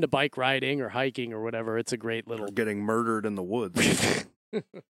 So if you're into bike riding or hiking or whatever, it's a great little... Or getting murdered in the woods.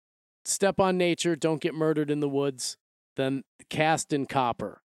 Step on nature, don't get murdered in the woods. Then cast in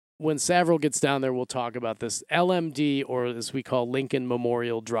copper. When Savral gets down there, we'll talk about this. LMD, or as we call Lincoln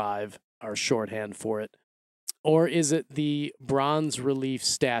Memorial Drive, our shorthand for it. Or is it the bronze relief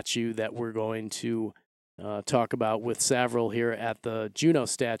statue that we're going to talk about with Savral here at the Juneau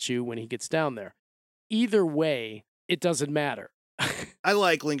statue when he gets down there? Either way, it doesn't matter. I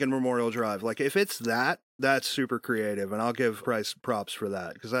like Lincoln Memorial Drive. Like, if it's that's super creative, and I'll give Price props for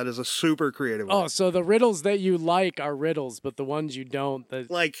that, because that is a super creative one. Oh, so the riddles that you like are riddles, but the ones you don't...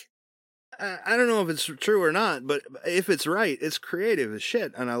 Like, I don't know if it's true or not, but if it's right, it's creative as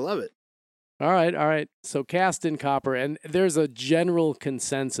shit, and I love it. All right. So cast in copper, and there's a general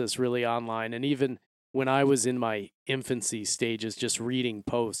consensus really online, and even when I was in my infancy stages just reading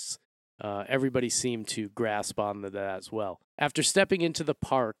posts, everybody seemed to grasp on that as well. After stepping into the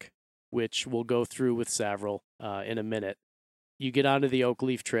park, which we'll go through with Savral in a minute, you get onto the Oak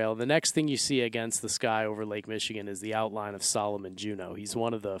Leaf Trail. The next thing you see against the sky over Lake Michigan is the outline of Solomon Juneau. He's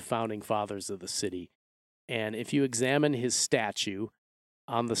one of the founding fathers of the city. And if you examine his statue,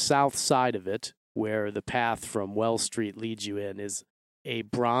 on the south side of it, where the path from Wells Street leads you in, is a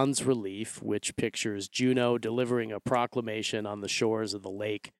bronze relief which pictures Juneau delivering a proclamation on the shores of the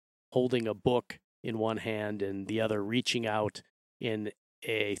lake, holding a book in one hand and the other reaching out in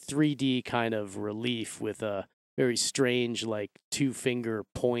a 3D kind of relief with a very strange, like, two-finger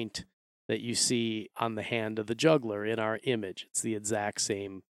point that you see on the hand of the juggler in our image. It's the exact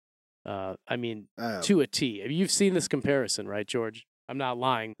same, to a T. You've seen this comparison, right, George? I'm not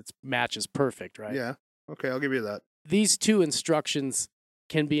lying. It matches perfect, right? Yeah. Okay, I'll give you that. These two instructions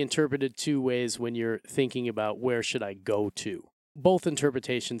can be interpreted two ways when you're thinking about where should I go to. Both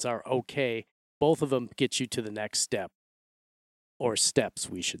interpretations are okay. Both of them get you to the next step, or steps,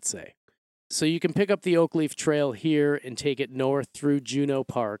 we should say. So you can pick up the Oak Leaf Trail here and take it north through Juneau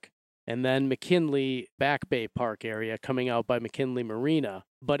Park, and then McKinley Back Bay Park area coming out by McKinley Marina.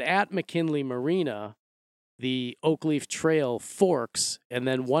 But at McKinley Marina, the Oak Leaf Trail forks, and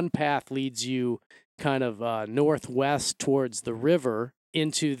then one path leads you kind of northwest towards the river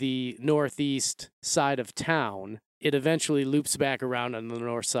into the northeast side of town. It eventually loops back around on the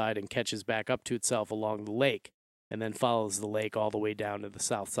north side and catches back up to itself along the lake, and then follows the lake all the way down to the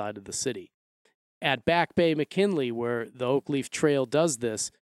south side of the city. At Back Bay McKinley, where the Oak Leaf Trail does this,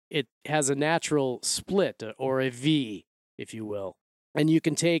 it has a natural split, or a V, if you will. And you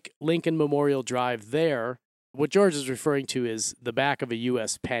can take Lincoln Memorial Drive there. What George is referring to is the back of a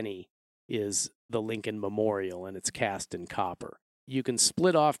U.S. penny is the Lincoln Memorial, and it's cast in copper. You can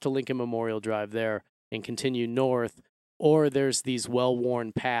split off to Lincoln Memorial Drive there and continue north, or there's these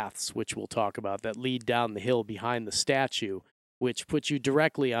well-worn paths, which we'll talk about, that lead down the hill behind the statue, which puts you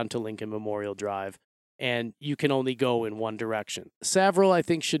directly onto Lincoln Memorial Drive, and you can only go in one direction. Savral, I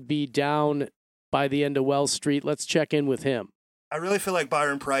think, should be down by the end of Wells Street. Let's check in with him. I really feel like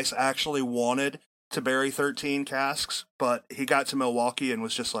Byron Price actually wanted to bury 13 casks, but he got to Milwaukee and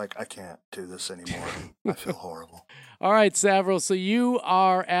was just like, I can't do this anymore. I feel horrible. All right, Savril, so you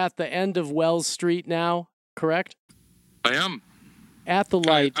are at the end of Wells Street now, correct? I am. At the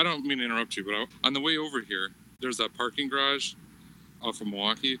light. I don't mean to interrupt you, but on the way over here, there's that parking garage off of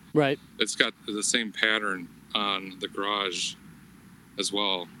Milwaukee. Right. It's got the same pattern on the garage as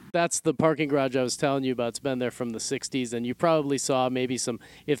well. That's the parking garage I was telling you about. It's been there from the 60s, and you probably saw maybe some,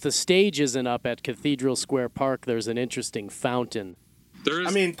 if the stage isn't up at Cathedral Square Park, there's an interesting fountain.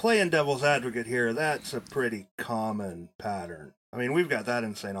 I mean, playing devil's advocate here, that's a pretty common pattern. I mean, we've got that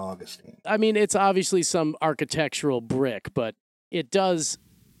in St. Augustine. I mean, it's obviously some architectural brick, but it does,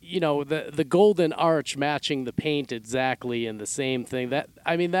 the golden arch matching the paint exactly and the same thing.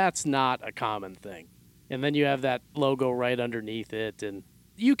 That's not a common thing. And then you have that logo right underneath it, and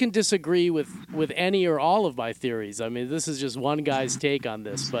you can disagree with any or all of my theories. I mean, this is just one guy's take on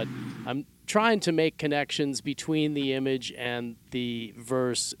this, but I'm trying to make connections between the image and the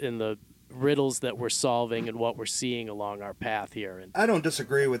verse in the riddles that we're solving and what we're seeing along our path here. And I don't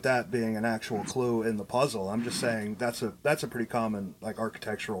disagree with that being an actual clue in the puzzle. I'm just saying that's a pretty common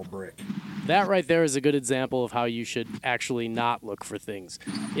architectural brick. That right there is a good example of how you should actually not look for things.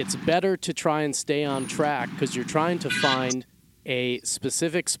 It's better to try and stay on track because you're trying to find a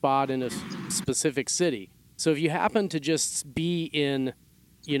specific spot in a specific city. So if you happen to just be in,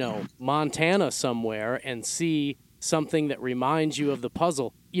 Montana somewhere and see something that reminds you of the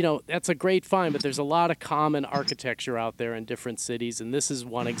puzzle, that's a great find, but there's a lot of common architecture out there in different cities, and this is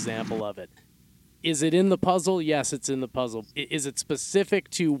one example of it. Is it in the puzzle? Yes, it's in the puzzle. Is it specific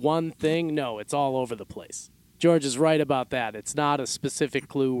to one thing? No, it's all over the place. George is right about that. It's not a specific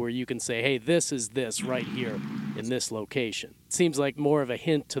clue where you can say, hey, this is this right here in this location. It seems like more of a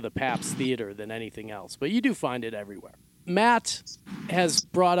hint to the Pabst Theater than anything else, but you do find it everywhere. Matt has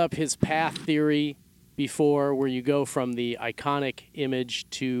brought up his path theory before, where you go from the iconic image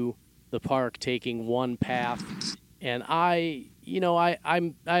to the park taking one path. And I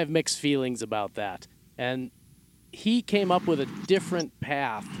have mixed feelings about that. And he came up with a different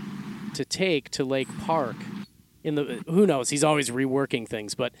path to take to Lake Park. Who knows, he's always reworking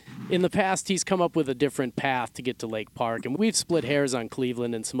things, but in the past he's come up with a different path to get to Lake Park, and we've split hairs on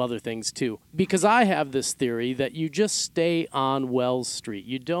Cleveland and some other things too. Because I have this theory that you just stay on Wells Street.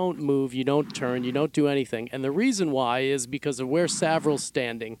 You don't move, you don't turn, you don't do anything. And the reason why is because of where Savril's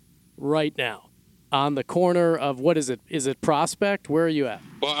standing right now. On the corner of, what is it? Is it Prospect? Where are you at?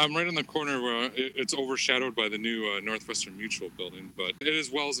 Well, I'm right on the corner where it's overshadowed by the new Northwestern Mutual building, but it is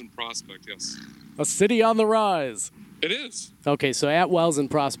Wells and Prospect, yes. A city on the rise. It is. Okay, so at Wells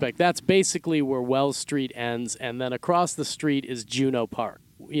and Prospect, that's basically where Wells Street ends, and then across the street is Juneau Park.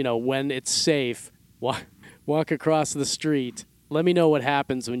 When it's safe, walk across the street. Let me know what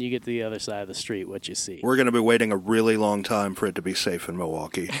happens when you get to the other side of the street, what you see. We're going to be waiting a really long time for it to be safe in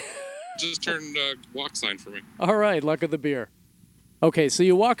Milwaukee. Just turned walk sign for me. All right, luck of the beer. Okay, so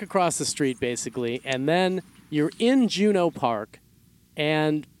you walk across the street, basically, and then you're in Juneau Park,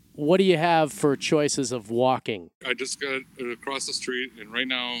 and what do you have for choices of walking? I just got across the street, and right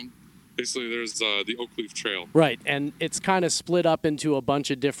now, basically, there's the Oak Leaf Trail. Right, and it's kind of split up into a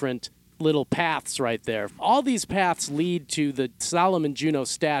bunch of different little paths right there. All these paths lead to the Solomon Juneau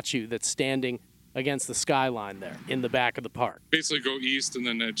statue that's standing against the skyline there in the back of the park. Basically go east, and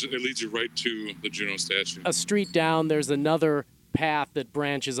then it leads you right to the Juneau statue. A street down, there's another path that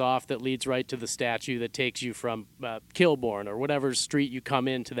branches off that leads right to the statue that takes you from Kilbourne or whatever street you come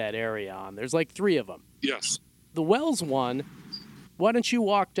into that area on. There's like 3 of them. Yes. The Wells one, why don't you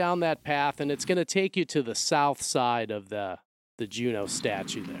walk down that path, and it's going to take you to the south side of the Juneau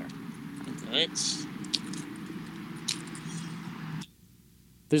statue there. All right.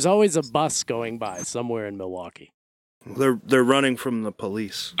 There's always a bus going by somewhere in Milwaukee. They're running from the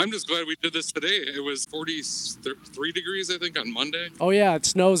police. I'm just glad we did this today. It was 43 degrees, I think, on Monday. Oh, yeah, it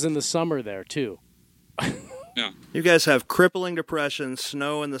snows in the summer there, too. Yeah. You guys have crippling depression,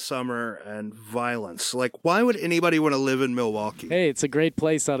 snow in the summer, and violence. Why would anybody want to live in Milwaukee? Hey, it's a great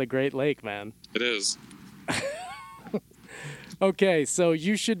place on a great lake, man. It is. Okay, so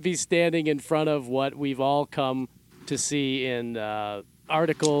you should be standing in front of what we've all come to see in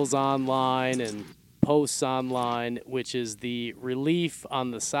articles online and posts online, which is the relief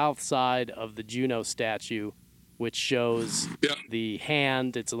on the south side of the Juneau statue, which shows the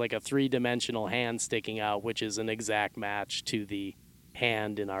hand. It's like a 3-dimensional hand sticking out, which is an exact match to the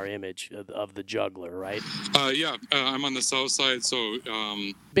hand in our image of the juggler, right? I'm on the south side, so...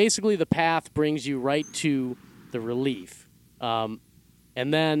 Basically, the path brings you right to the relief. And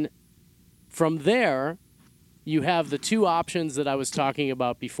then From there, you have the two options that I was talking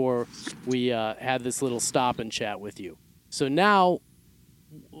about before we had this little stop and chat with you. So now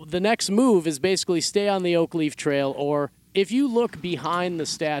the next move is basically stay on the Oak Leaf Trail, or if you look behind the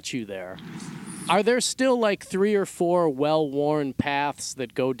statue there, are there still like 3 or 4 well-worn paths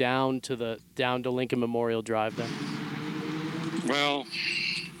that go down to Lincoln Memorial Drive there? Well,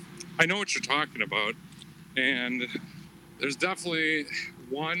 I know what you're talking about, and there's definitely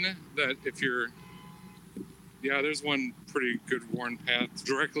one that there's one pretty good worn path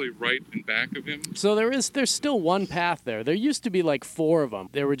directly right in back of him. So there's still one path there. There used to be like 4 of them.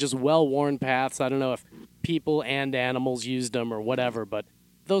 They were just well-worn paths. I don't know if people and animals used them or whatever, but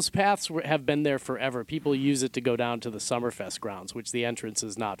those paths have been there forever. People use it to go down to the Summerfest grounds, which the entrance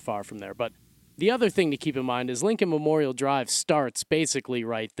is not far from there. But the other thing to keep in mind is Lincoln Memorial Drive starts basically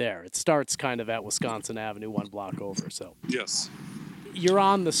right there. It starts kind of at Wisconsin Avenue, 1 block over. So yes, you're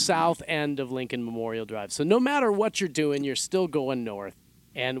on the south end of Lincoln Memorial Drive. So no matter what you're doing, you're still going north.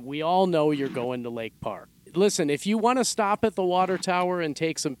 And we all know you're going to Lake Park. Listen, if you want to stop at the water tower and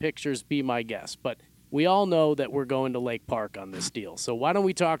take some pictures, be my guest. But we all know that we're going to Lake Park on this deal. So why don't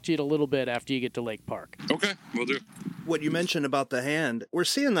we talk to you a little bit after you get to Lake Park? Okay, we'll do. What you mentioned about the hand, we're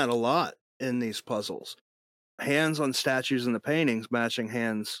seeing that a lot in these puzzles. Hands on statues in the paintings matching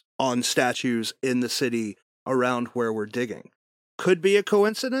hands on statues in the city around where we're digging. Could be a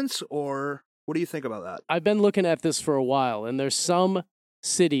coincidence, or what do you think about that? I've been looking at this for a while, and there's some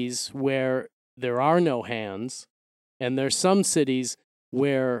cities where there are no hands, and there's some cities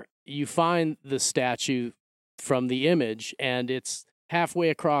where you find the statue from the image, and it's halfway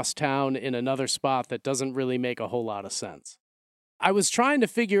across town in another spot that doesn't really make a whole lot of sense. I was trying to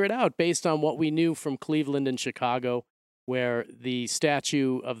figure it out based on what we knew from Cleveland and Chicago, where the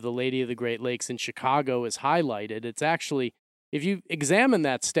statue of the Lady of the Great Lakes in Chicago is highlighted. It's actually, if you examine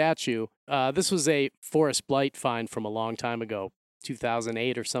that statue, this was a Forrest Blight find from a long time ago,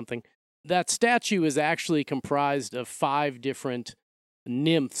 2008 or something. That statue is actually comprised of 5 different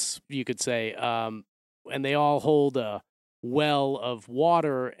nymphs, you could say, and they all hold a well of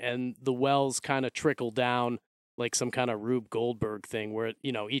water, and the wells kind of trickle down like some kind of Rube Goldberg thing where,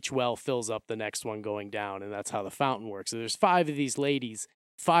 each well fills up the next one going down, and that's how the fountain works. So there's 5 of these ladies.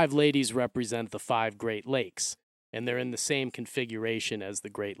 5 ladies represent the 5 Great Lakes, and they're in the same configuration as the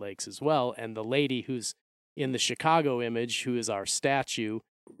Great Lakes as well. And the lady who's in the Chicago image, who is our statue,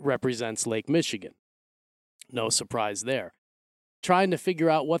 represents Lake Michigan. No surprise there. Trying to figure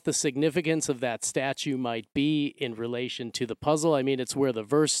out what the significance of that statue might be in relation to the puzzle. I mean, it's where the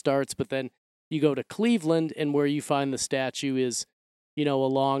verse starts, but then you go to Cleveland, and where you find the statue is,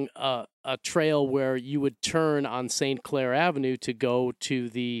 along a trail where you would turn on St. Clair Avenue to go to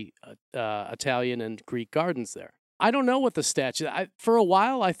the Italian and Greek gardens there. I don't know what the statue... for a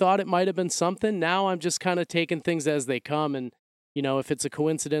while, I thought it might have been something. Now I'm just kind of taking things as they come, and, if it's a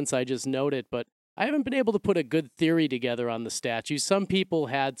coincidence, I just note it. But I haven't been able to put a good theory together on the statue. Some people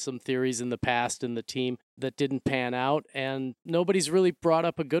had some theories in the past in the team that didn't pan out, and nobody's really brought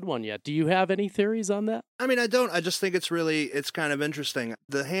up a good one yet. Do you have any theories on that? I mean, I don't. I just think it's kind of interesting.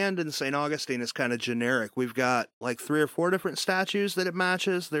 The hand in St. Augustine is kind of generic. We've got like 3 or 4 different statues that it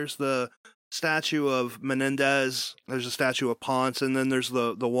matches. There's the statue of Menendez, there's a statue of Ponce, and then there's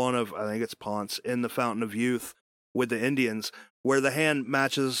the one of, I think it's Ponce, in the Fountain of Youth with the Indians, where the hand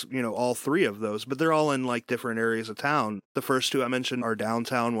matches, all 3 of those, but they're all in like different areas of town. The first 2 I mentioned are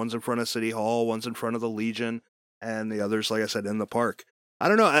downtown. One's in front of City Hall, one's in front of the Legion, and the others, like I said, in the park. I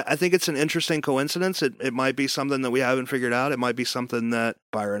don't know. I think it's an interesting coincidence. It might be something that we haven't figured out. It might be something that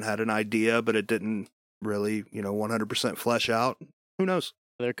Byron had an idea, but it didn't really, 100% flesh out. Who knows?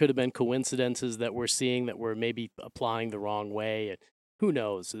 There could have been coincidences that we're seeing that we're maybe applying the wrong way. Who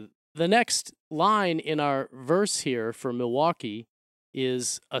knows? The next line in our verse here for Milwaukee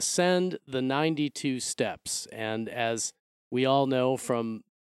is ascend the 92 steps. And as we all know from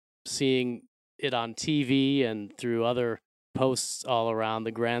seeing it on TV and through other posts all around,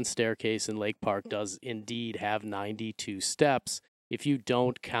 the grand staircase in Lake Park does indeed have 92 steps if you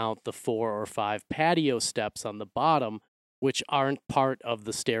don't count the 4 or 5 patio steps on the bottom, which aren't part of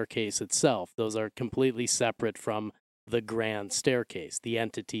the staircase itself. Those are completely separate from the grand staircase, the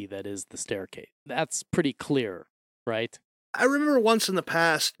entity that is the staircase. That's pretty clear, right? I remember once in the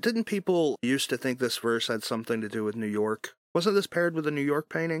past, didn't people used to think this verse had something to do with New York? Wasn't this paired with a New York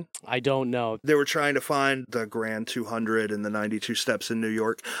painting? I don't know. They were trying to find the Grand 200 and the 92 steps in New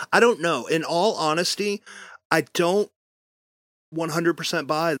York. I don't know. In all honesty, I don't 100%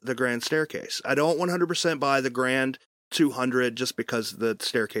 buy the grand staircase. I don't 100% buy the grand 200 just because the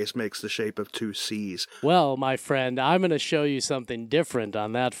staircase makes the shape of two C's. Well, my friend, I'm going to show you something different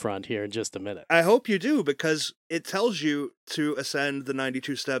on that front here in just a minute. I hope you do, because it tells you to ascend the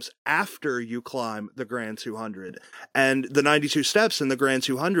 92 steps after you climb the Grand 200. And the 92 steps and the Grand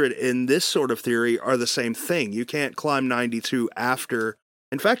 200 in this sort of theory are the same thing. You can't climb 92 after.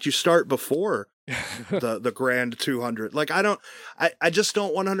 In fact, you start before the Grand 200. Like, I just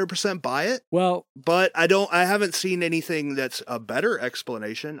don't 100% buy it. Well, but I haven't seen anything that's a better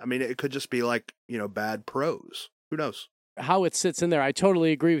explanation. I mean, it could just be like, bad prose. Who knows? How it sits in there, I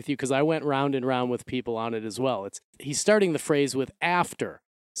totally agree with you, because I went round and round with people on it as well. He's starting the phrase with after.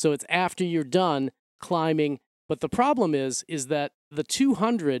 So it's after you're done climbing. But the problem is that the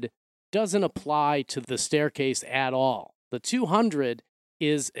 200 doesn't apply to the staircase at all. The 200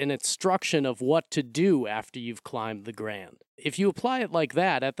 is an instruction of what to do after you've climbed the Grand. If you apply it like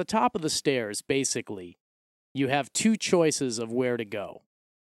that, at the top of the stairs, basically, you have two choices of where to go.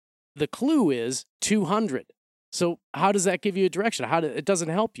 The clue is 200. So how does that give you a direction? It doesn't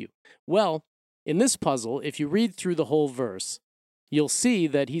help you. Well, in this puzzle, if you read through the whole verse, you'll see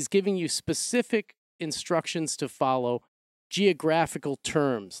that he's giving you specific instructions to follow, geographical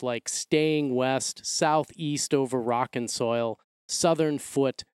terms like staying west, southeast over rock and soil, southern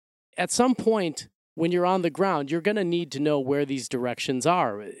foot. At some point, when you're on the ground, you're going to need to know where these directions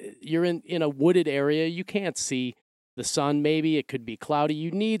are. You're in a wooded area. You can't see the sun, maybe. It could be cloudy.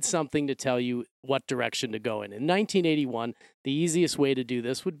 You need something to tell you what direction to go in. In 1981, the easiest way to do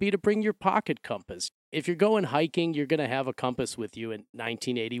this would be to bring your pocket compass. If you're going hiking, you're going to have a compass with you in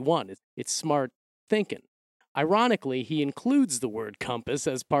 1981. It's smart thinking. Ironically, he includes the word compass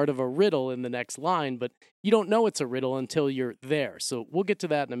as part of a riddle in the next line, but you don't know it's a riddle until you're there. So we'll get to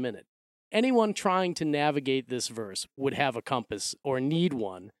that in a minute. Anyone trying to navigate this verse would have a compass or need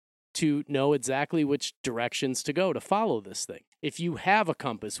one to know exactly which directions to go to follow this thing. If you have a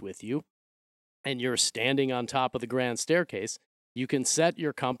compass with you and you're standing on top of the Grand Staircase, you can set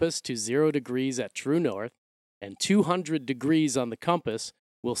your compass to 0 degrees at true north, and 200 degrees on the compass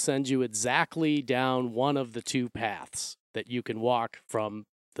will send you exactly down one of the two paths that you can walk from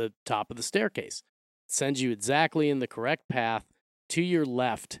the top of the staircase. It sends you exactly in the correct path to your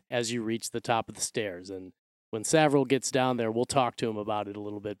left as you reach the top of the stairs. And when Savril gets down there, we'll talk to him about it a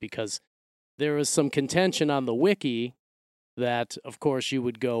little bit, because there is some contention on the wiki that, of course, you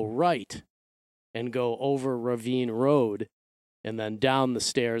would go right and go over Ravine Road and then down the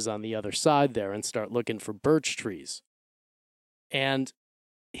stairs on the other side there and start looking for birch trees. And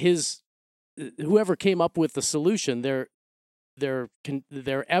whoever came up with the solution, their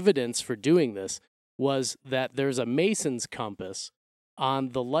evidence for doing this was that there's a mason's compass on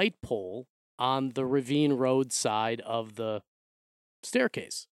the light pole on the Ravine Road side of the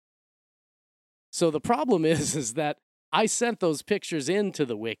staircase. So the problem is that I sent those pictures into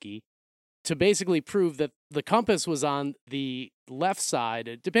the wiki to basically prove that the compass was on the left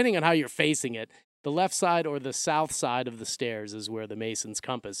side, depending on how you're facing it. The left side or the south side of the stairs is where the mason's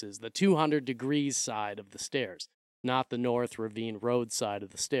compass is, the 200 degrees side of the stairs, not the North Ravine Road side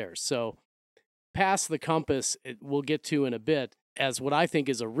of the stairs. So past the compass, we'll get to in a bit, as what I think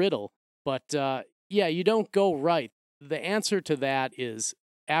is a riddle. But yeah, you don't go right. The answer to that is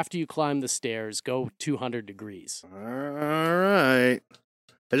after you climb the stairs, go 200 degrees. All right.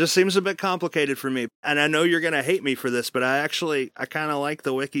 It just seems a bit complicated for me. And I know you're going to hate me for this, but I kind of like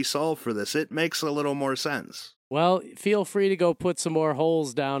the wiki solve for this. It makes a little more sense. Well, feel free to go put some more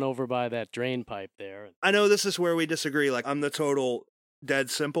holes down over by that drain pipe there. I know this is where we disagree. Like, I'm the total dead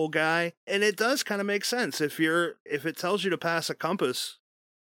simple guy. And it does kind of make sense. If it tells you to pass a compass,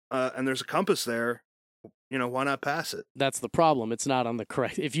 and there's a compass there, why not pass it? That's the problem. It's not on the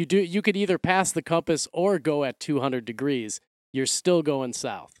correct. If you do, you could either pass the compass or go at 200 degrees. You're still going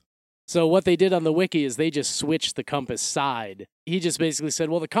south. So what they did on the wiki is they just switched the compass side. He just basically said,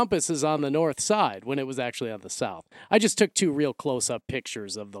 well, the compass is on the north side when it was actually on the south. I just took 2 real close-up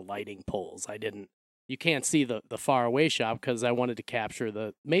pictures of the lighting poles. You can't see the far away shot because I wanted to capture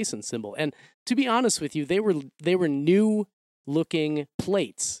the Mason symbol. And to be honest with you, they were new looking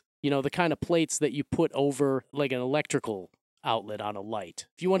plates. The kind of plates that you put over like an electrical outlet on a light.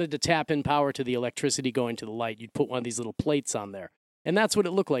 If you wanted to tap in power to the electricity going to the light, you'd put one of these little plates on there. And that's what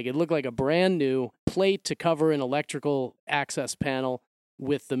it looked like. It looked like a brand new plate to cover an electrical access panel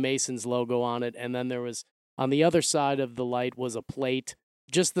with the Masons logo on it. And then there was, on the other side of the light was a plate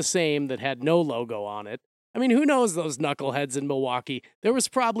just the same that had no logo on it. I mean, who knows those knuckleheads in Milwaukee? There was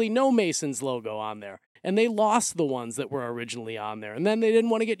probably no Masons logo on there. And they lost the ones that were originally on there. And then they didn't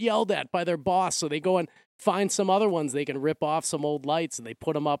want to get yelled at by their boss, so they go and find some other ones they can rip off some old lights and they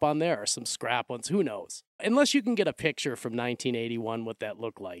put them up on there, or some scrap ones. Who knows? Unless you can get a picture from 1981 what that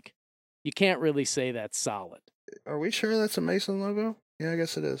looked like, you can't really say that's solid. Are we sure that's a Mason logo? Yeah, I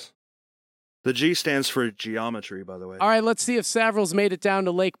guess it is. The G stands for geometry, by the way. All right, let's see if Savral's made it down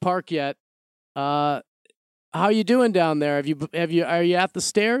to Lake Park yet. How you doing down there? Are you at the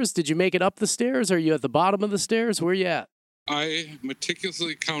stairs? Did you make it up the stairs? Are you at the bottom of the stairs? Where are you at? I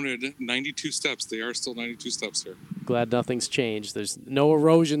meticulously counted 92 steps. They are still 92 steps here. Glad nothing's changed. There's no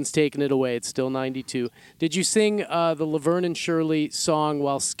erosions taking it away. It's still 92. Did you sing the Laverne and Shirley song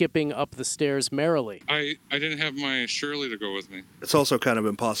while skipping up the stairs merrily? I didn't have my Shirley to go with me. It's also kind of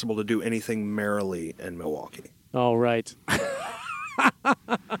impossible to do anything merrily in Milwaukee. Oh, right.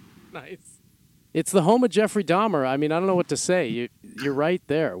 Nice. It's the home of Jeffrey Dahmer. I mean, I don't know what to say. You're right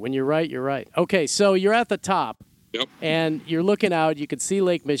there. When you're right, you're right. Okay, so you're at the top. Yep. And you're looking out. You can see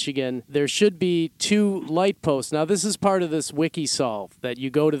Lake Michigan. There should be 2 light posts. Now, this is part of this wiki solve, that you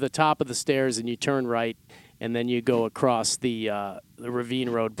go to the top of the stairs and you turn right, and then you go across the Ravine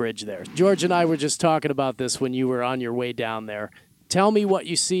Road Bridge there. George and I were just talking about this when you were on your way down there. Tell me what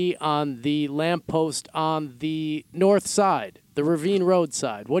you see on the lamppost on the north side, the Ravine Road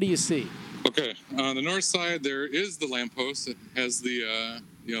side. What do you see? Okay, on the north side, there is the lamppost. It has the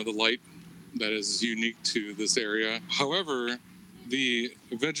the light that is unique to this area. However, the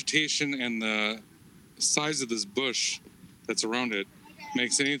vegetation and the size of this bush that's around it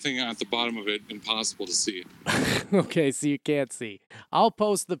makes anything at the bottom of it impossible to see. Okay, so you can't see. I'll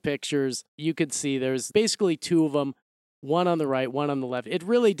post the pictures. You can see there's basically 2 of them, one on the right, one on the left. It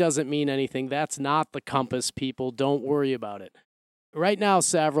really doesn't mean anything. That's not the compass, people. Don't worry about it. Right now,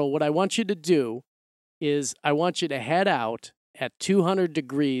 Savral, what I want you to do is I want you to head out at 200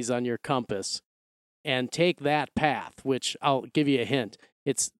 degrees on your compass and take that path, which I'll give you a hint.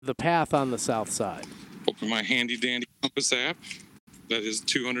 It's the path on the south side. Open my handy-dandy compass app. That is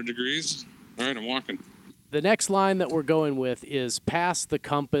 200 degrees. All right, I'm walking. The next line that we're going with is pass the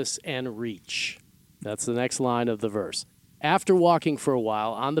compass and reach. That's the next line of the verse. After walking for a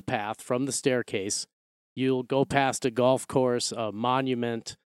while on the path from the staircase, you'll go past a golf course, a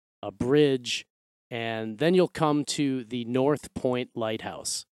monument, a bridge, and then you'll come to the North Point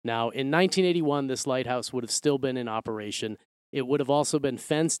Lighthouse. Now, in 1981, this lighthouse would have still been in operation. It would have also been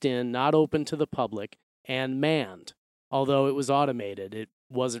fenced in, not open to the public, and manned. Although it was automated, it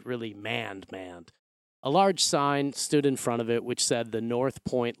wasn't really manned. A large sign stood in front of it which said the North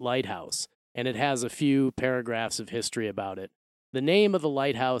Point Lighthouse, and it has a few paragraphs of history about it. The name of the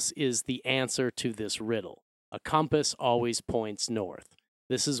lighthouse is the answer to this riddle. A compass always points north.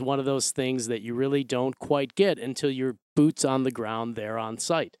 This is one of those things that you really don't quite get until your boots on the ground there on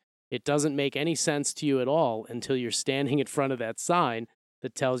site. It doesn't make any sense to you at all until you're standing in front of that sign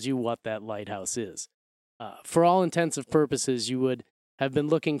that tells you what that lighthouse is. For all intents and purposes, you would have been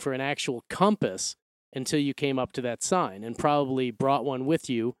looking for an actual compass until you came up to that sign and probably brought one with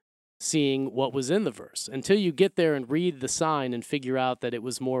you, seeing what was in the verse. Until you get there and read the sign and figure out that it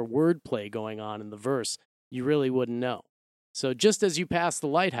was more wordplay going on in the verse, you really wouldn't know. So just as you pass the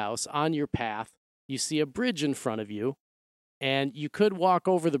lighthouse on your path, you see a bridge in front of you, and you could walk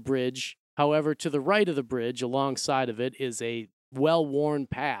over the bridge. However, to the right of the bridge, alongside of it, is a well-worn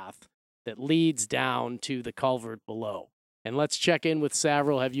path that leads down to the culvert below. And let's check in with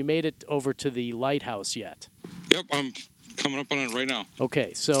Savral. Have you made it over to the lighthouse yet? Yep, I'm coming up on it right now.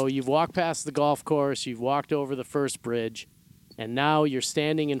 Okay, so you've walked past the golf course, you've walked over the first bridge, and now you're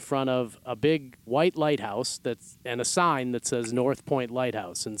standing in front of a big white lighthouse and a sign that says North Point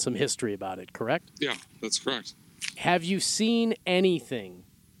Lighthouse and some history about it, correct? Yeah, that's correct. Have you seen anything?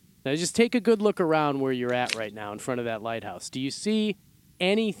 Now just take a good look around where you're at right now in front of that lighthouse. Do you see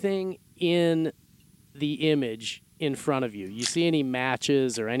anything in the image in front of you? You see any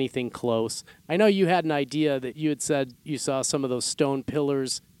matches or anything close? I know you had an idea that you had said you saw some of those stone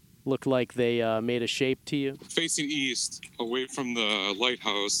pillars look like they made a shape to you. Facing east, away from the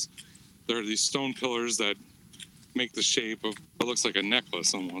lighthouse, there are these stone pillars that make the shape of what looks like a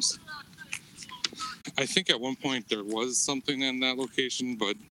necklace almost. I think at one point there was something in that location,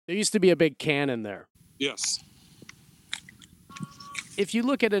 but... There used to be a big cannon there. Yes. If you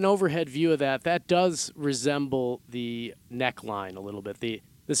look at an overhead view of that, that does resemble the neckline a little bit.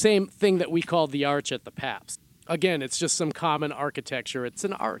 The same thing that we called the arch at the Pabst. Again, it's just some common architecture. It's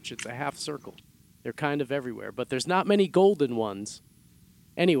an arch. It's a half circle. They're kind of everywhere, but there's not many golden ones.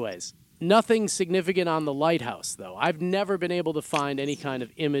 Anyways, nothing significant on the lighthouse, though. I've never been able to find any kind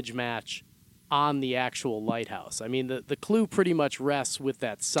of image match on the actual lighthouse. I mean, the clue pretty much rests with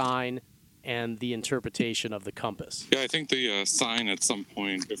that sign and the interpretation of the compass. Yeah, I think the sign at some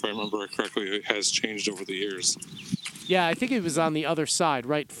point, if I remember correctly, has changed over the years. Yeah, I think it was on the other side,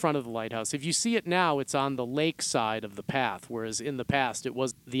 right in front of the lighthouse. If you see it now, it's on the lake side of the path, whereas in the past it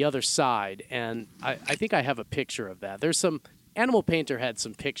was the other side. And I think I have a picture of that. There's some, Animal Painter had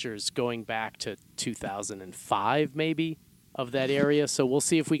some pictures going back to 2005 maybe of that area. So we'll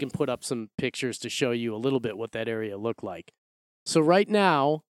see if we can put up some pictures to show you a little bit what that area looked like. So right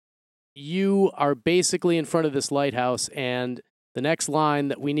now, you are basically in front of this lighthouse, and the next line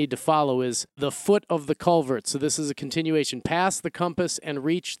that we need to follow is the foot of the culvert. So this is a continuation. Pass the compass and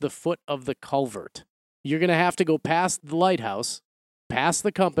reach the foot of the culvert. You're going to have to go past the lighthouse, past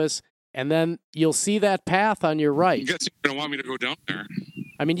the compass, and then you'll see that path on your right. I guess you don't want me to go down there.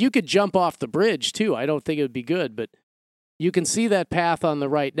 I mean, you could jump off the bridge, too. I don't think it would be good, but you can see that path on the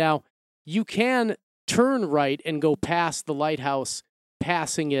right. Now, you can turn right and go past the lighthouse,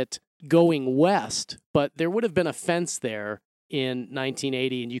 passing it going west, but there would have been a fence there in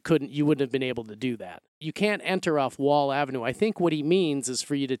 1980, and you wouldn't have been able to do that. You can't enter off Wall Avenue. I think what he means is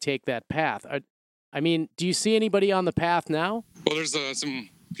for you to take that path. I mean, do you see anybody on the path now? Well, there's some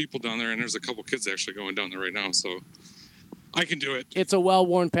people down there, and there's a couple kids actually going down there right now, so I can do it. It's a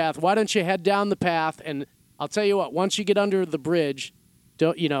well-worn path. Why don't you head down the path, and I'll tell you what, once you get under the bridge,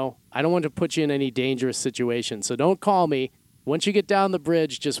 I don't want to put you in any dangerous situation, so don't call me. Once you get down the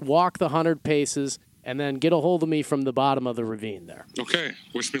bridge, just walk the 100 paces and then get a hold of me from the bottom of the ravine there. Okay.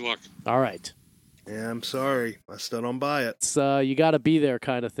 Wish me luck. All right. Yeah, I'm sorry. I still don't buy it. It's you got to be there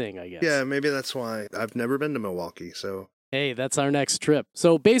kind of thing, I guess. Yeah, maybe that's why. I've never been to Milwaukee, so. Hey, that's our next trip.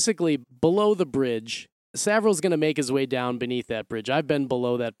 So basically, below the bridge, Savril's going to make his way down beneath that bridge. I've been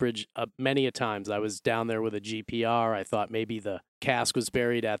below that bridge many a times. I was down there with a GPR. I thought maybe the cask was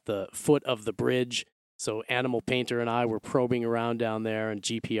buried at the foot of the bridge. So Animal Painter and I were probing around down there and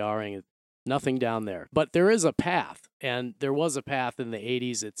GPRing. Nothing down there. But there is a path, and there was a path in the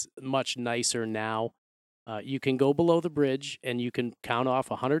 80s. It's much nicer now. You can go below the bridge, and you can count off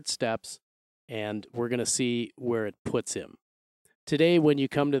 100 steps, and we're going to see where it puts him. Today, when you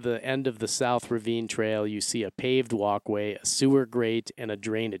come to the end of the South Ravine Trail, you see a paved walkway, a sewer grate, and a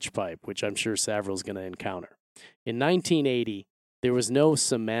drainage pipe, which I'm sure Savril's going to encounter. In 1980, there was no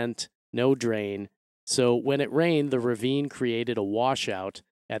cement, no drain, so when it rained, the ravine created a washout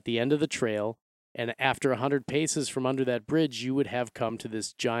at the end of the trail, and after 100 paces from under that bridge, you would have come to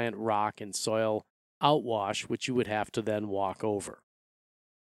this giant rock and soil outwash, which you would have to then walk over.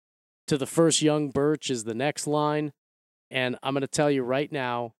 To the first young birch is the next line, and I'm going to tell you right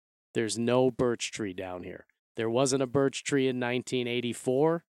now, there's no birch tree down here. There wasn't a birch tree in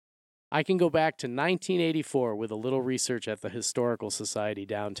 1984. I can go back to 1984 with a little research at the Historical Society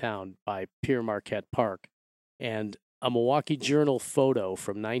downtown by Pierre Marquette Park, and a Milwaukee Journal photo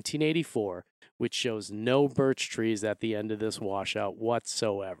from 1984, which shows no birch trees at the end of this washout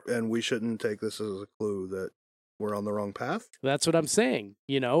whatsoever. And we shouldn't take this as a clue that we're on the wrong path? That's what I'm saying.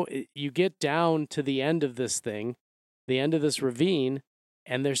 You get down to the end of this thing, the end of this ravine,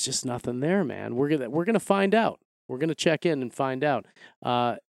 and there's just nothing there, man. We're gonna find out. We're gonna check in and find out.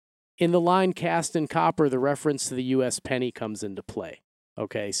 In the line cast in copper, the reference to the U.S. penny comes into play.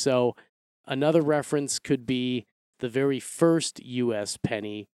 Okay, so another reference could be the very first U.S.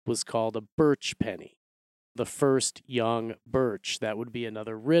 penny was called a birch penny. The first young birch. That would be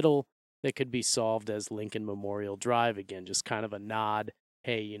another riddle that could be solved as Lincoln Memorial Drive again, just kind of a nod.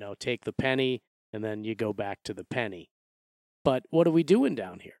 Hey, take the penny, and then you go back to the penny. But what are we doing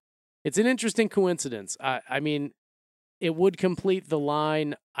down here? It's an interesting coincidence. I mean, it would complete the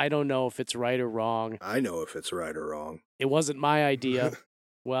line. I don't know if it's right or wrong. I know if it's right or wrong. It wasn't my idea.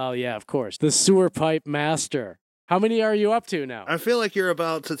 Well, yeah, of course. The sewer pipe master. How many are you up to now? I feel like you're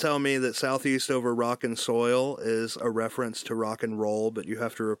about to tell me that Southeast over rock and soil is a reference to rock and roll, but you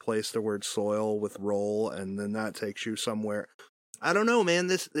have to replace the word soil with roll, and then that takes you somewhere. I don't know, man.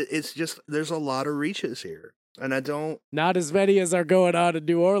 It's just, there's a lot of reaches here, and I don't... Not as many as are going on in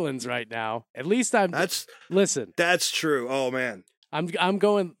New Orleans right now. At least listen. That's true. Oh, man. I'm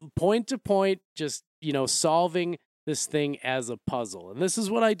going point to point, just, solving this thing as a puzzle. And this is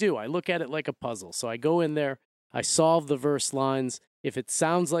what I do. I look at it like a puzzle. So I go in there, I solve the verse lines. If it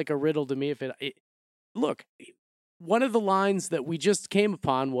sounds like a riddle to me, look, one of the lines that we just came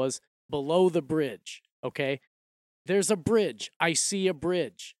upon was below the bridge, okay? There's a bridge. I see a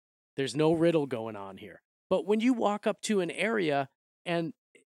bridge. There's no riddle going on here. But when you walk up to an area and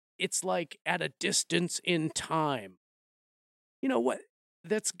it's like at a distance in time, you know what?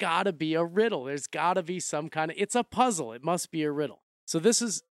 That's got to be a riddle. There's got to be some kind of, it's a puzzle. It must be a riddle. So this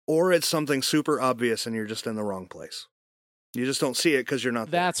is... Or it's something super obvious and you're just in the wrong place. You just don't see it because you're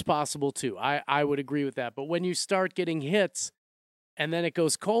not there. That's possible too. I would agree with that. But when you start getting hits and then it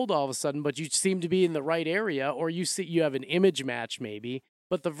goes cold all of a sudden, but you seem to be in the right area, or you have an image match maybe,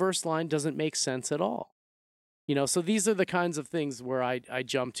 but the verse line doesn't make sense at all. So these are the kinds of things where I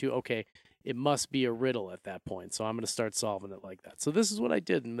jump to, okay, it must be a riddle at that point. So I'm going to start solving it like that. So this is what I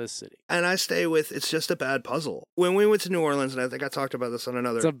did in this city. And I stay with, it's just a bad puzzle. When we went to New Orleans, and I think I talked about this on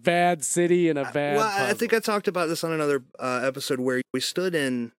another... It's a bad city and a bad puzzle. I think I talked about this on another episode where we stood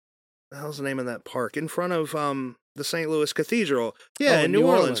in, the hell's the name of that park? In front of the St. Louis Cathedral. Yeah, in New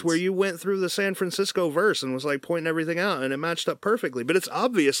Orleans, where you went through the San Francisco verse and was like pointing everything out, and it matched up perfectly. But it's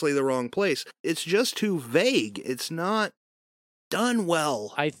obviously the wrong place. It's just too vague. It's not done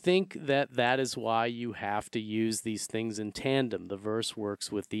well. I think that is why you have to use these things in tandem. The verse works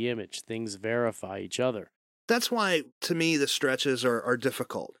with the image. Things verify each other. That's why, to me, the stretches are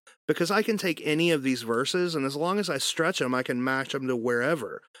difficult. Because I can take any of these verses, and as long as I stretch them, I can match them to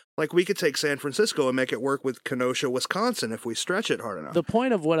wherever. Like, we could take San Francisco and make it work with Kenosha, Wisconsin, if we stretch it hard enough. The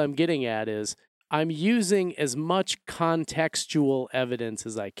point of what I'm getting at is I'm using as much contextual evidence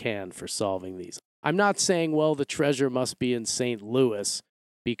as I can for solving these. I'm not saying, well, the treasure must be in St. Louis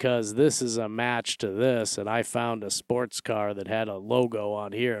because this is a match to this, and I found a sports car that had a logo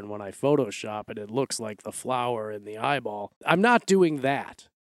on here, and when I Photoshop it, it looks like the flower in the eyeball. I'm not doing that.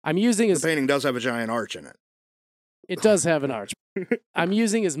 I'm using the painting does have a giant arch in it. It does have an arch. I'm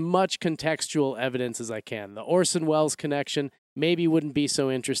using as much contextual evidence as I can. The Orson Welles connection maybe wouldn't be so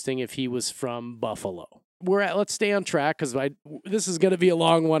interesting if he was from Buffalo. Let's stay on track because this is going to be a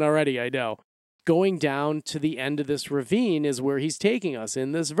long one already, I know. Going down to the end of this ravine is where he's taking us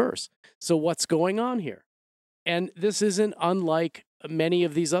in this verse. So what's going on here? And this isn't unlike many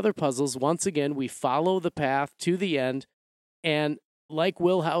of these other puzzles. Once again, we follow the path to the end. And like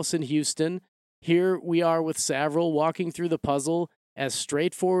Will House in Houston, here we are with Savril walking through the puzzle as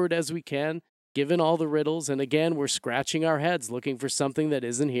straightforward as we can, given all the riddles. And again, we're scratching our heads looking for something that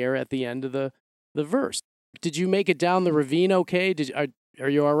isn't here at the end of the verse. Did you make it down the ravine okay? Are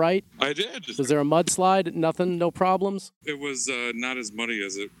you all right? I did. Was there a mudslide? Nothing? No problems? It was not as muddy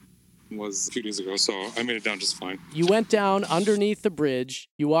as it was a few days ago, so I made it down just fine. You went down underneath the bridge.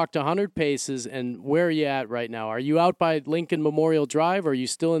 You walked 100 paces, and where are you at right now? Are you out by Lincoln Memorial Drive, or are you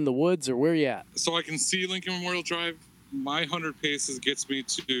still in the woods, or where are you at? So I can see Lincoln Memorial Drive. My 100 paces gets me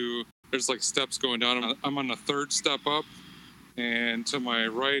to, there's like steps going down. I'm on the third step up. And to my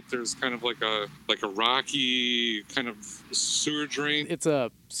right, there's kind of like a rocky kind of sewer drain. It's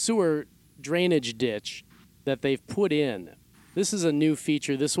a sewer drainage ditch that they've put in. This is a new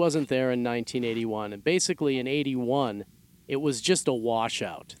feature. This wasn't there in 1981. And basically in 81, it was just a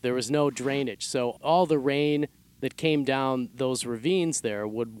washout. There was no drainage. So all the rain that came down those ravines there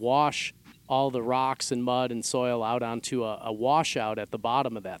would wash all the rocks and mud and soil out onto a washout at the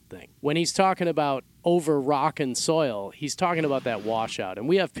bottom of that thing. When he's talking about over rock and soil, he's talking about that washout. And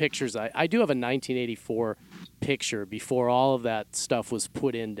we have pictures. I do have a 1984 picture before all of that stuff was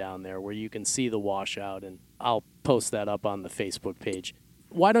put in down there where you can see the washout, and I'll post that up on the Facebook page.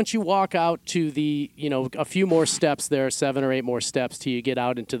 Why don't you walk out to the, a few more steps there, 7 or 8 more steps till you get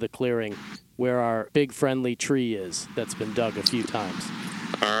out into the clearing where our big friendly tree is that's been dug a few times.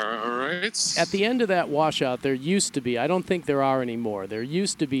 All right. At the end of that washout, there used to be, I don't think there are anymore, there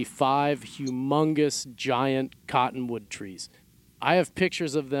used to be 5 humongous giant cottonwood trees. I have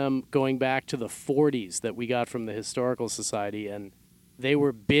pictures of them going back to the 40s that we got from the Historical Society, and they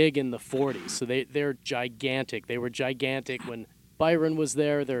were big in the 40s. So they're gigantic. They were gigantic when Byron was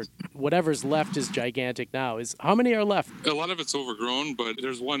there. Whatever's left is gigantic now. How many are left? A lot of it's overgrown, but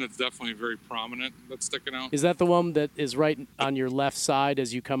there's one that's definitely very prominent that's sticking out. Is that the one that is right on your left side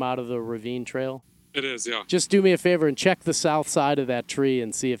as you come out of the ravine trail? It is, yeah. Just do me a favor and check the south side of that tree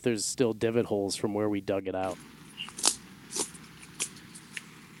and see if there's still divot holes from where we dug it out.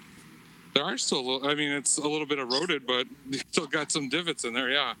 There are still, it's a little bit eroded, but you still got some divots in there,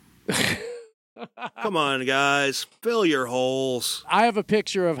 yeah. Come on, guys. Fill your holes. I have a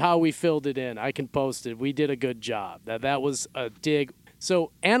picture of how we filled it in. I can post it. We did a good job. That was a dig.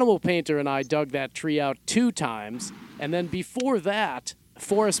 So Animal Painter and I dug that tree out 2 times. And then before that,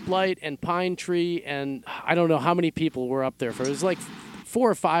 Forest Blight and Pine Tree, and I don't know how many people were up there for. It was like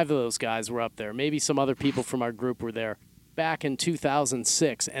 4 or 5 of those guys were up there. Maybe some other people from our group were there back in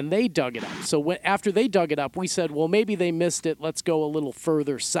 2006, and they dug it up. So after they dug it up, we said, well, maybe they missed it. Let's go a little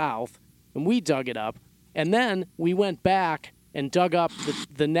further south. And we dug it up. And then we went back and dug up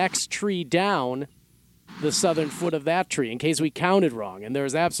the next tree down the southern foot of that tree in case we counted wrong. And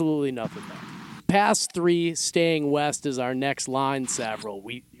there's absolutely nothing there. Past 3, staying west is our next line, Savril.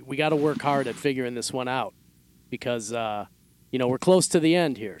 We got to work hard at figuring this one out because we're close to the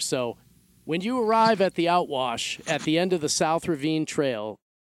end here. So when you arrive at the outwash at the end of the South Ravine Trail,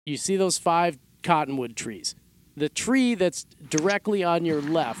 you see those 5 cottonwood trees. The tree that's directly on your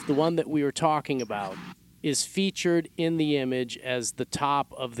left, the one that we were talking about, is featured in the image as the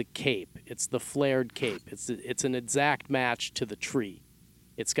top of the cape. It's the flared cape. It's an exact match to the tree.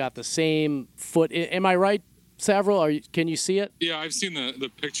 It's got the same foot. Am I right, Savril? Can you see it? Yeah, I've seen the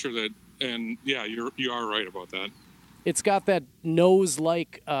picture and yeah, you are right about that. It's got that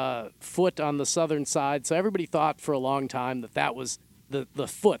nose-like foot on the southern side. So everybody thought for a long time that was the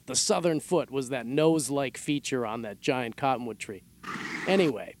foot, the southern foot, was that nose-like feature on that giant cottonwood tree.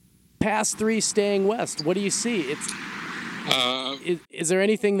 Anyway, past 3 staying west. What do you see? Is there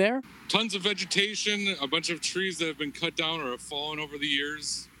anything there? Tons of vegetation, a bunch of trees that have been cut down or have fallen over the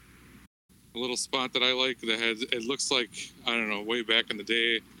years. A little spot that I like that it looks like, I don't know, way back in the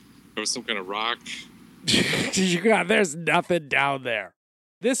day, there was some kind of rock. There's nothing down there.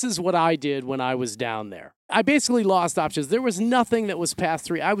 This is what I did when I was down there. I basically lost options. There was nothing that was past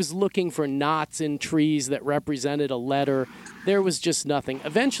 3. I was looking for knots in trees that represented a letter. There was just nothing.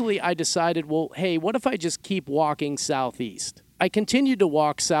 Eventually, I decided, well, hey, what if I just keep walking southeast? I continued to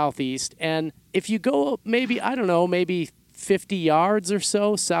walk southeast, and if you go maybe 50 yards or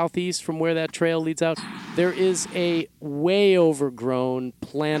so southeast from where that trail leads out, there is a way overgrown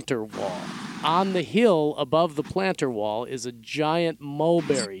planter wall. On the hill above the planter wall is a giant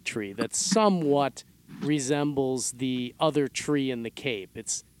mulberry tree that somewhat resembles the other tree in the Cape.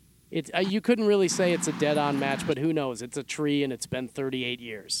 You couldn't really say it's a dead-on match, but who knows? It's a tree, and it's been 38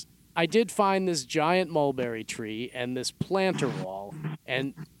 years. I did find this giant mulberry tree and this planter wall,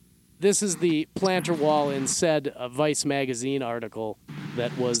 and this is the planter wall in said Vice magazine article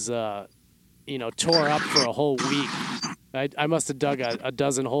that was, tore up for a whole week. I must have dug a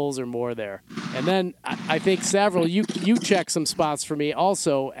dozen holes or more there. And then I think Savril, you checked some spots for me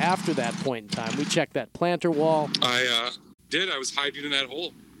also after that point in time. We checked that planter wall. I did. I was hiding in that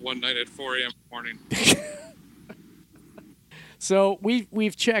hole one night at 4 a.m. in the morning. So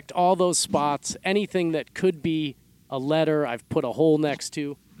we've checked all those spots. Anything that could be a letter, I've put a hole next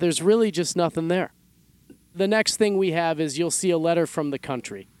to. There's really just nothing there. The next thing we have is you'll see a letter from the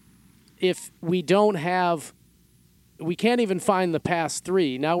country. If we can't even find the past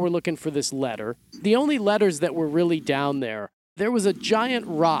 3. Now we're looking for this letter. The only letters that were really down there was a giant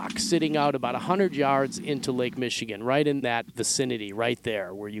rock sitting out about 100 yards into Lake Michigan, right in that vicinity, right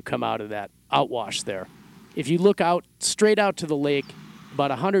there, where you come out of that outwash there. If you look out, straight out to the lake,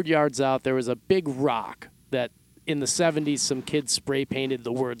 about 100 yards out, there was a big rock that in the 70s some kids spray painted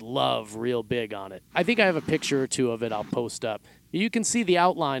the word love real big on it. I think I have a picture or 2 of it I'll post up. You can see the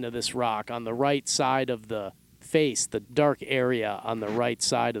outline of this rock on the right side of the face, the dark area on the right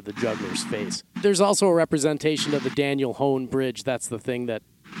side of the juggler's face. There's also a representation of the Daniel Hone Bridge. That's the thing that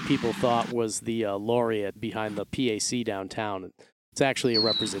people thought was the laureate behind the PAC downtown. It's actually a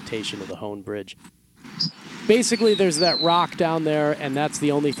representation of the Hone Bridge. Basically, there's that rock down there, and that's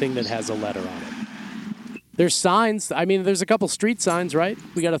the only thing that has a letter on it. There's signs. I mean, there's a couple street signs, right?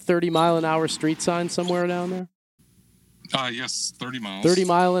 We got a 30-mile-an-hour street sign somewhere down there? Yes, 30 miles. 30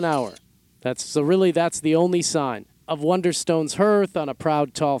 mile an hour. That's the only sign. Of Wonderstone's hearth on a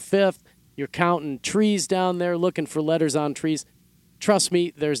proud tall fifth. You're counting trees down there, looking for letters on trees. Trust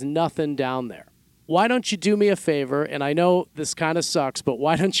me, there's nothing down there. Why don't you do me a favor, and I know this kind of sucks, but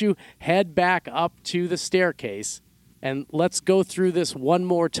why don't you head back up to the staircase, and let's go through this one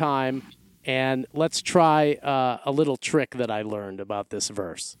more time, and let's try a little trick that I learned about this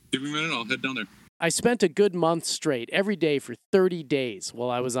verse. Give me a minute, I'll head down there. I spent a good month straight, every day for 30 days while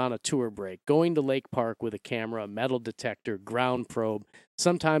I was on a tour break, going to Lake Park with a camera, a metal detector, ground probe,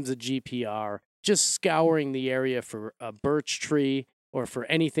 sometimes a GPR, just scouring the area for a birch tree or for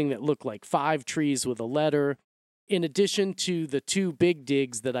anything that looked like 5 trees with a letter. In addition to the 2 big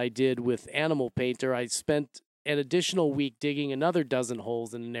digs that I did with Animal Painter, I spent an additional week digging another dozen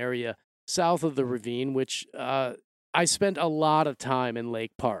holes in an area south of the ravine, which I spent a lot of time in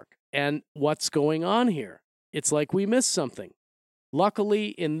Lake Park. And what's going on here? It's like we missed something. Luckily,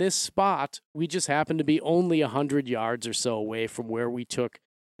 in this spot, we just happened to be only 100 yards or so away from where we took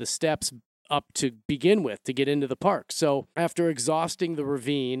the steps up to begin with to get into the park. So after exhausting the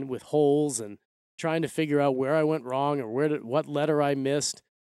ravine with holes and trying to figure out where I went wrong or what letter I missed,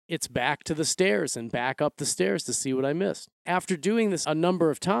 it's back to the stairs and back up the stairs to see what I missed. After doing this a number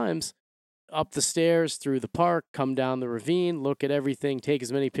of times, up the stairs, through the park, come down the ravine, look at everything, take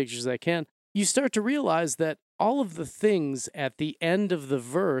as many pictures as I can, you start to realize that all of the things at the end of the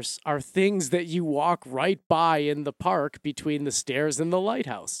verse are things that you walk right by in the park between the stairs and the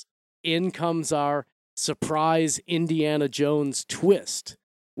lighthouse. In comes our surprise Indiana Jones twist,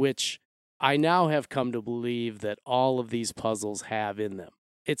 which I now have come to believe that all of these puzzles have in them.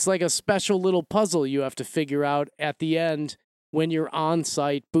 It's like a special little puzzle you have to figure out at the end when you're on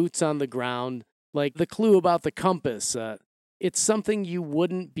site, boots on the ground, like the clue about the compass. It's something you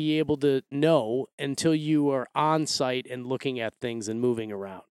wouldn't be able to know until you are on site and looking at things and moving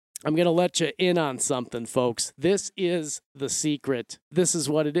around. I'm going to let you in on something, folks. This is the secret. This is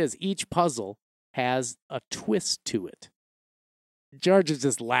what it is. Each puzzle has a twist to it. George is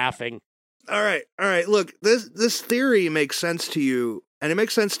just laughing. All right. Look, this theory makes sense to you, and it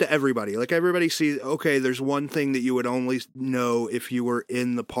makes sense to everybody. Like, everybody sees, okay, there's one thing that you would only know if you were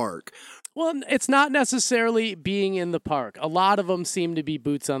in the park. Well, it's not necessarily being in the park. A lot of them seem to be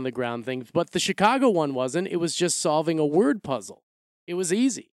boots on the ground things, but the Chicago one wasn't. It was just solving a word puzzle. It was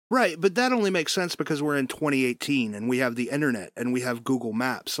easy. Right, but that only makes sense because we're in 2018 and we have the internet and we have Google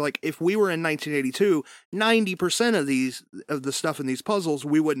Maps. Like, if we were in 1982, 90% of the stuff in these puzzles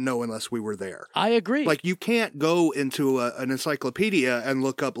we wouldn't know unless we were there. I agree. Like, you can't go into an encyclopedia and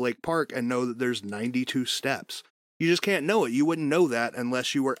look up Lake Park and know that there's 92 steps. You just can't know it. You wouldn't know that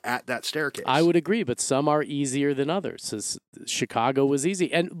unless you were at that staircase. I would agree, but some are easier than others. Chicago was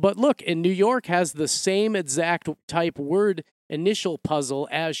easy. But look, in New York has the same exact type word initial puzzle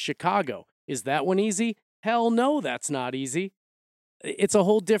as Chicago. Is that one easy? Hell no, that's not easy. It's a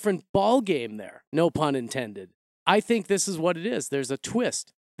whole different ball game there. No pun intended. I think this is what it is. There's a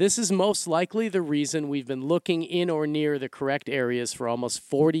twist. This is most likely the reason we've been looking in or near the correct areas for almost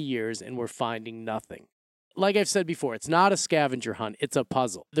 40 years and we're finding nothing. Like I've said before, it's not a scavenger hunt, it's a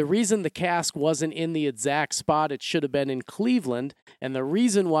puzzle. The reason the cask wasn't in the exact spot it should have been in Cleveland, and the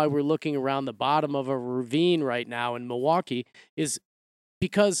reason why we're looking around the bottom of a ravine right now in Milwaukee is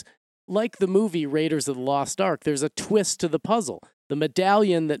because, like the movie Raiders of the Lost Ark, there's a twist to the puzzle. The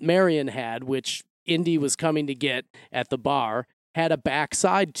medallion that Marion had, which Indy was coming to get at the bar, had a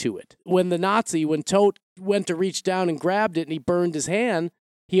backside to it. When Tote went to reach down and grabbed it and he burned his hand,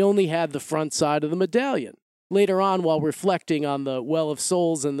 he only had the front side of the medallion. Later on, while reflecting on the Well of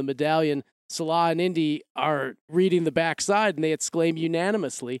Souls and the medallion, Salah and Indy are reading the backside and they exclaim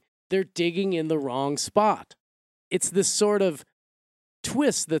unanimously, they're digging in the wrong spot. It's this sort of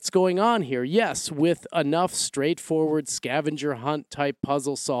twist that's going on here. Yes, with enough straightforward scavenger hunt type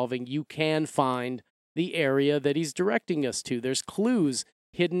puzzle solving, you can find the area that he's directing us to. There's clues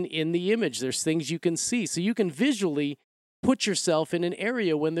hidden in the image. There's things you can see. So you can visually put yourself in an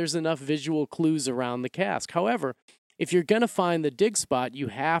area when there's enough visual clues around the cask. However, if you're going to find the dig spot, you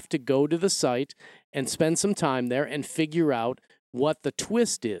have to go to the site and spend some time there and figure out what the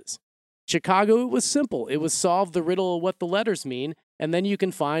twist is. Chicago, it was simple. It was solve the riddle of what the letters mean, and then you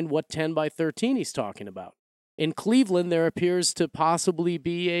can find what 10 by 13 he's talking about. In Cleveland, there appears to possibly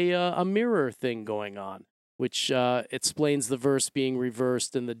be a mirror thing going on, which explains the verse being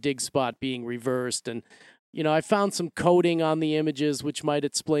reversed and the dig spot being reversed. And I found some coding on the images, which might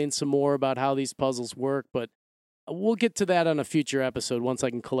explain some more about how these puzzles work, but we'll get to that on a future episode once I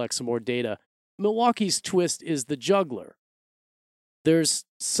can collect some more data. Milwaukee's twist is the juggler. There's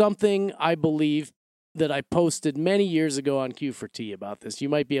something, I believe, that I posted many years ago on Q4T about this. You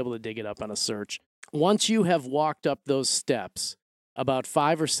might be able to dig it up on a search. Once you have walked up those steps about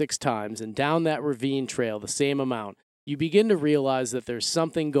 5 or 6 times and down that ravine trail the same amount, you begin to realize that there's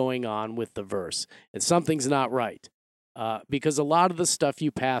something going on with the verse, and something's not right. Because a lot of the stuff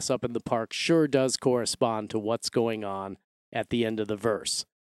you pass up in the park sure does correspond to what's going on at the end of the verse.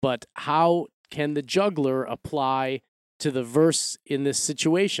 But how can the juggler apply to the verse in this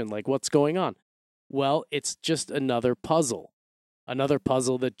situation? Like, what's going on? Well, it's just another puzzle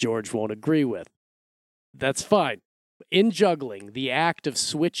that George won't agree with. That's fine. In juggling, the act of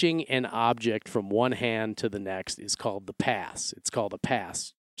switching an object from one hand to the next is called the pass. It's called a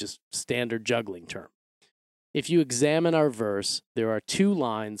pass, just standard juggling term. If you examine our verse, there are 2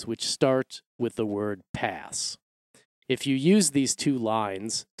 lines which start with the word pass. If you use these 2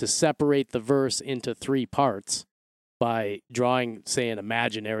 lines to separate the verse into 3 parts by drawing, say, an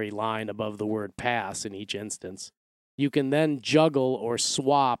imaginary line above the word pass in each instance, you can then juggle or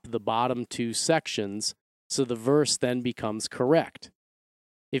swap the bottom 2 sections so the verse then becomes correct.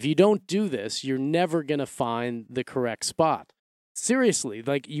 If you don't do this, you're never going to find the correct spot. Seriously,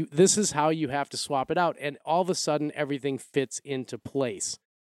 this is how you have to swap it out, and all of a sudden everything fits into place.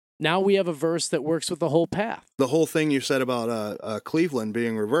 Now we have a verse that works with the whole path. The whole thing you said about Cleveland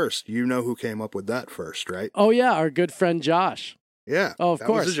being reversed, you know who came up with that first, right? Oh yeah, our good friend Josh. Yeah. Oh, of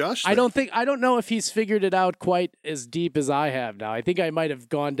course. Was a Josh thing. I don't know if he's figured it out quite as deep as I have now. I think I might have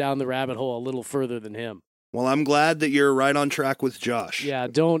gone down the rabbit hole a little further than him. Well, I'm glad that you're right on track with Josh. Yeah,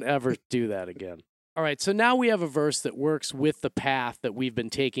 don't ever do that again. All right, so now we have a verse that works with the path that we've been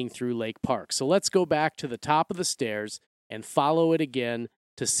taking through Lake Park. So let's go back to the top of the stairs and follow it again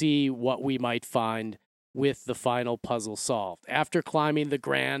to see what we might find with the final puzzle solved. After climbing the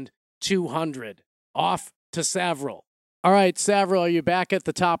grand 200, off to Savril. All right, Savril, are you back at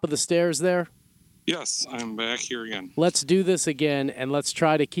the top of the stairs there? Yes, I'm back here again. Let's do this again, and let's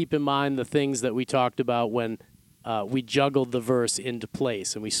try to keep in mind the things that we talked about when we juggled the verse into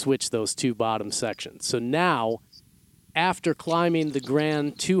place and we switched those two bottom sections. So now, after climbing the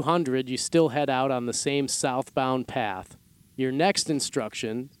grand 200, you still head out on the same southbound path. Your next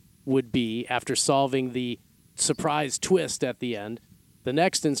instruction would be, after solving the surprise twist at the end, the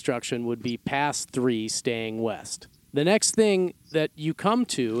next instruction would be past 3, staying west. The next thing that you come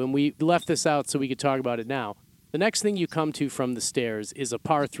to, and we left this out so we could talk about it now, the next thing you come to from the stairs is a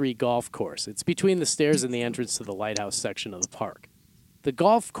par 3 golf course. It's between the stairs and the entrance to the lighthouse section of the park. The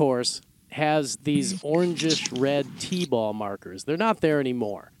golf course has these orangish red T-ball markers. They're not there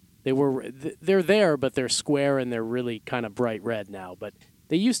anymore. They're there, but they're square and they're really kind of bright red now. But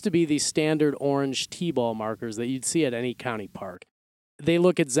they used to be these standard orange T-ball markers that you'd see at any county park. They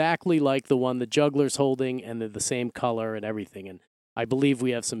look exactly like the one the juggler's holding, and they're the same color and everything. And I believe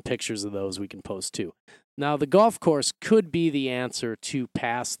we have some pictures of those we can post too. Now, the golf course could be the answer to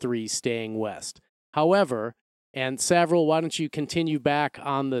past 3, staying west. However, and Savril, why don't you continue back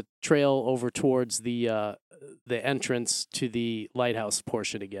on the trail over towards the entrance to the lighthouse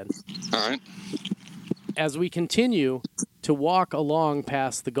portion again. All right. As we continue to walk along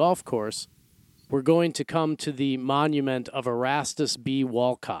past the golf course, we're going to come to the monument of Erastus B.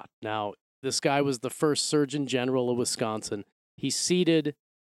 Walcott. Now, this guy was the first Surgeon General of Wisconsin. He's seated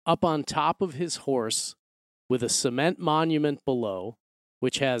up on top of his horse with a cement monument below,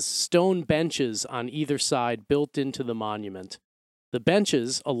 which has stone benches on either side built into the monument. The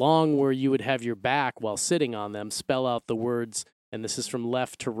benches, along where you would have your back while sitting on them, spell out the words, and this is from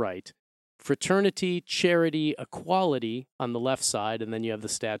left to right, fraternity, charity, equality on the left side, and then you have the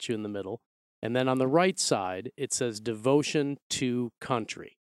statue in the middle. And then on the right side, it says devotion to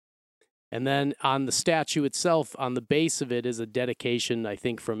country. And then on the statue itself, on the base of it is a dedication, I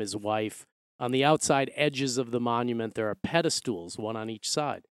think, from his wife. On the outside edges of the monument, there are pedestals, one on each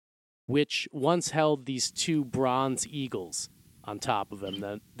side, which once held these 2 bronze eagles on top of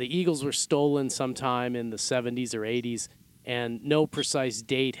them. The eagles were stolen sometime in the 70s or 80s, and no precise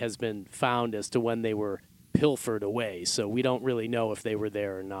date has been found as to when they were pilfered away, so we don't really know if they were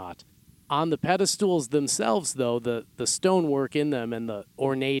there or not. On the pedestals themselves, though, the stonework in them and the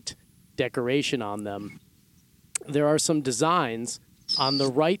ornate decoration on them, there are some designs on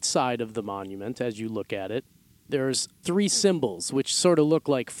the right side of the monument as you look at it. There's 3 symbols which sort of look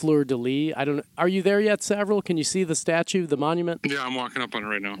like fleur-de-lis. Are you there yet, Savril? Can you see the statue, the monument? Yeah, I'm walking up on it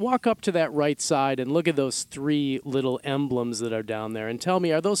right now. Walk up to that right side and look at those 3 little emblems that are down there and tell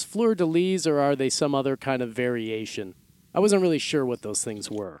me, are those fleur-de-lis or are they some other kind of variation? I wasn't really sure what those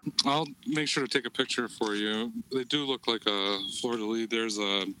things were. I'll make sure to take a picture for you. They do look like a fleur-de-lis. There's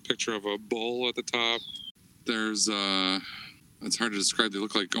a picture of a bull at the top. There's, it's hard to describe. They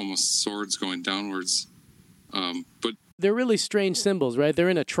look like almost swords going downwards. But they're really strange symbols, right? They're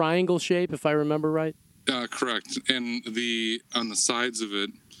in a triangle shape, if I remember right. Correct. And on the sides of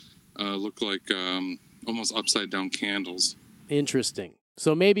it look like almost upside-down candles. Interesting.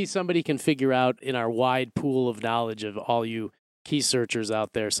 So maybe somebody can figure out, in our wide pool of knowledge of all you key searchers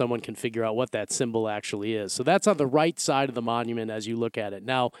out there, someone can figure out what that symbol actually is. So that's on the right side of the monument as you look at it.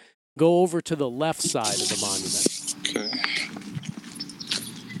 Now, go over to the left side of the monument. Okay.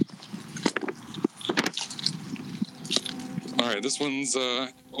 All right, this one's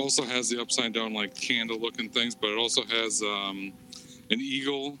also has the upside-down, like, candle-looking things, but it also has an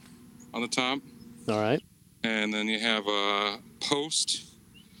eagle on the top. All right. And then you have a post,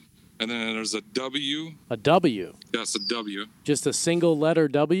 and then there's a W. A W? Yes, a W. Just a single letter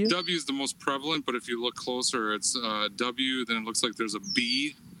W? W is the most prevalent, but if you look closer, it's W, then it looks like there's a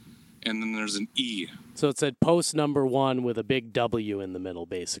B, and then there's an E. So it said post number 1 with a big W in the middle,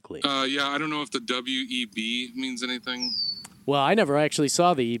 basically. Yeah, I don't know if the WEB means anything. Well, I never actually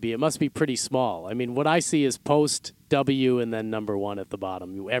saw the EB. It must be pretty small. I mean, what I see is post W and then number 1 at the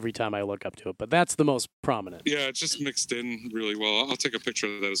bottom every time I look up to it. But that's the most prominent. Yeah, it's just mixed in really well. I'll take a picture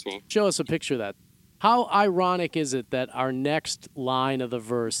of that as well. Show us a picture of that. How ironic is it that our next line of the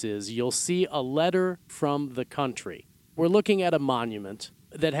verse is, you'll see a letter from the country. We're looking at a monument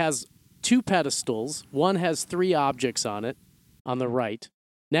that has 2 pedestals. One has 3 objects on it on the right,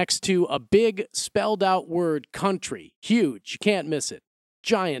 next to a big spelled out word, country. Huge. You can't miss it.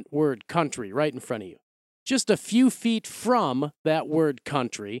 Giant word, country, right in front of you. Just a few feet from that word,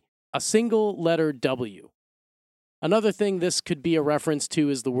 country, a single letter W. Another thing this could be a reference to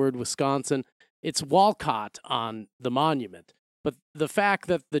is the word Wisconsin. It's Walcott on the monument. But the fact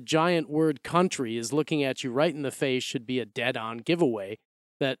that the giant word country is looking at you right in the face should be a dead-on giveaway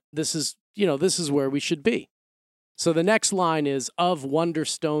that this is where we should be. So the next line is, of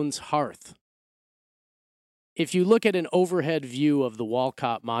Wonderstone's hearth. If you look at an overhead view of the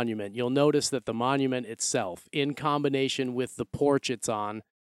Walcott Monument, you'll notice that the monument itself, in combination with the porch it's on,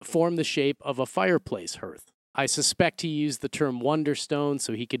 form the shape of a fireplace hearth. I suspect he used the term Wonderstone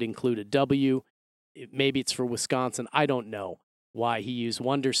so he could include a W. Maybe it's for Wisconsin. I don't know why he used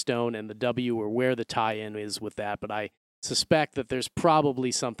Wonderstone and the W or where the tie-in is with that, but I suspect that there's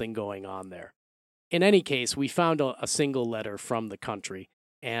probably something going on there. In any case, we found a single letter from the country,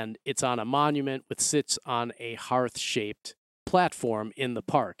 and it's on a monument which sits on a hearth-shaped platform in the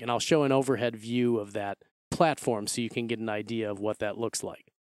park. And I'll show an overhead view of that platform so you can get an idea of what that looks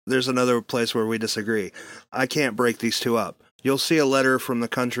like. There's another place where we disagree. I can't break these two up. You'll see a letter from the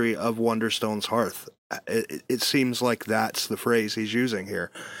country of Wonderstone's hearth. It seems like that's the phrase he's using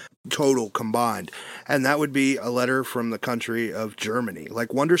here. Total combined. And that would be a letter from the country of Germany. Like,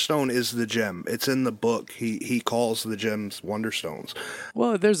 Wonderstone is the gem. It's in the book. He calls the gems Wonderstones.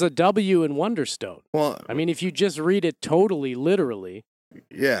 Well, there's a W in Wonderstone. Well, I mean, if you just read it totally literally,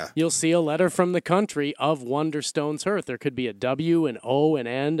 yeah, you'll see a letter from the country of Wonderstone's hearth. There could be a W, an O, an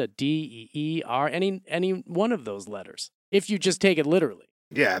N, a D, E, R, any one of those letters, if you just take it literally.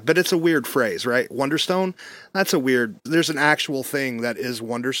 Yeah, but it's a weird phrase, right? Wonderstone? That's a weird... There's an actual thing that is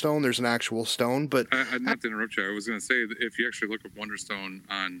Wonderstone. There's an actual stone, but... Not to interrupt you, I was going to say that if you actually look up Wonderstone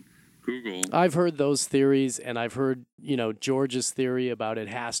on Google... I've heard those theories, and I've heard, George's theory about it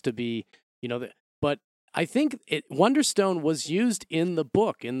has to be, but I think Wonderstone was used in the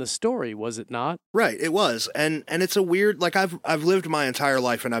book, in the story, was it not? Right, it was. And it's a weird, like, I've lived my entire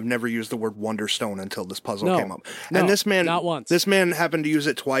life and I've never used the word Wonderstone until this puzzle came up. And this man, not once. This man happened to use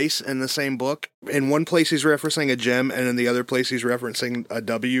it twice in the same book. In one place he's referencing a gem, and in the other place he's referencing a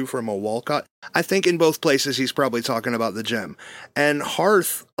W from a Walcott. I think in both places he's probably talking about the gem. And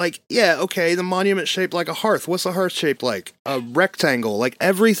hearth, like, yeah, okay, the monument's shaped like a hearth. What's the hearth shaped like? A rectangle. Like,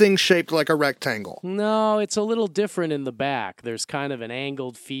 everything's shaped like a rectangle. No, it's a little different in the back. There's kind of an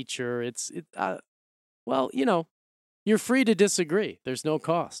angled feature. You're free to disagree. There's no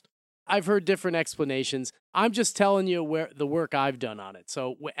cost. I've heard different explanations. I'm just telling you where the work I've done on it.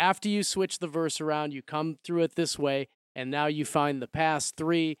 So after you switch the verse around, you come through it this way, and now you find the past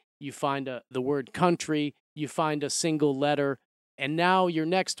three, you find the word country, you find a single letter, and now your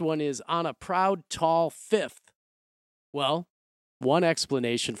next one is on a proud, tall fifth. Well, one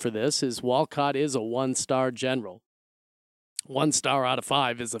explanation for this is Walcott is a 1-star general. 1 star out of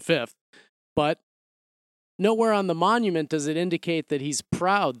 5 is a fifth, but nowhere on the monument does it indicate that he's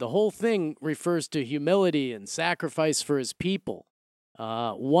proud. The whole thing refers to humility and sacrifice for his people.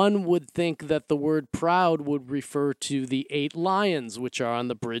 One would think that the word proud would refer to the 8 lions which are on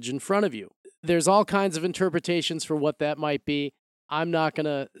the bridge in front of you. There's all kinds of interpretations for what that might be. I'm not going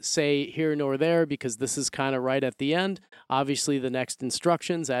to say here nor there because this is kind of right at the end. Obviously, the next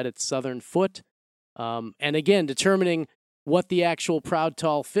instructions at its southern foot. And again, determining what the actual proud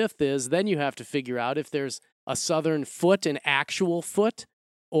tall fifth is, then you have to figure out if there's a southern foot, an actual foot,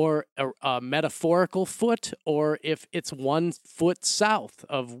 or a metaphorical foot, or if it's 1 foot south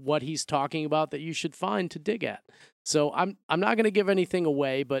of what he's talking about that you should find to dig at. So I'm not going to give anything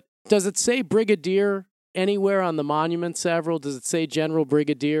away, but does it say brigadier anywhere on the monument, Savril? Does it say general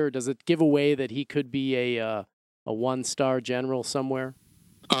brigadier, or does it give away that he could be a 1-star general somewhere?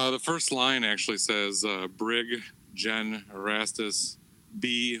 The first line actually says Brig Gen Erastus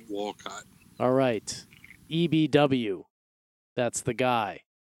B. Walcott. All right. EBW. That's the guy.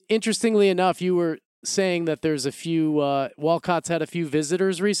 Interestingly enough, you were saying that there's a few, Walcott's had a few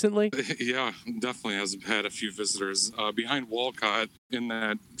visitors recently? Yeah, definitely has had a few visitors. Behind Walcott, in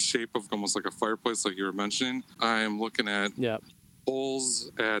that shape of almost like a fireplace like you were mentioning, I'm looking at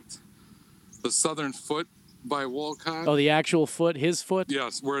holes at the southern foot by Walcott. Oh, the actual foot, his foot?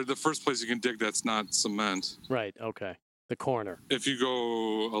 Yes, where the first place you can dig that's not cement. Right, okay. The corner. If you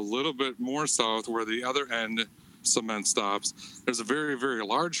go a little bit more south where the other end cement stops, there's a very, very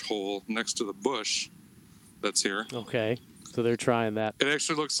large hole next to the bush that's here. Okay, so they're trying that. It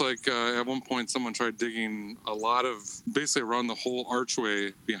actually looks like at one point someone tried digging a lot of, basically around the whole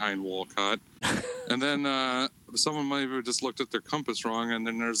archway behind Walcott. And then someone might have just looked at their compass wrong, and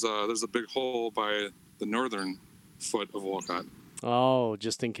then there's a big hole by the northern foot of Walcott. Oh,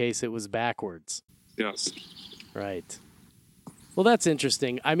 just in case it was backwards. Yes. Right. Well, that's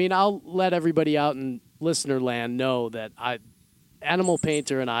interesting. I mean, I'll let everybody out in listener land know that Animal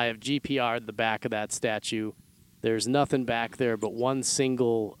Painter and I have GPR'd the back of that statue. There's nothing back there but one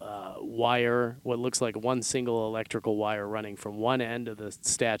single wire, what looks like one single electrical wire running from one end of the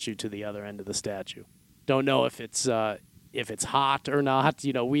statue to the other end of the statue. Don't know if it's hot or not.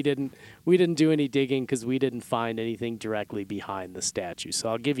 You know, we didn't do any digging because we didn't find anything directly behind the statue. So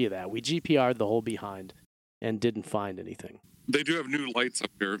I'll give you that. We GPR'd the whole behind and didn't find anything. They do have new lights up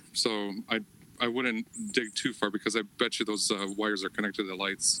here, so I wouldn't dig too far because I bet you those wires are connected to the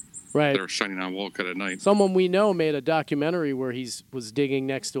lights right. that are shining on Wolcott at night. Someone we know made a documentary where was digging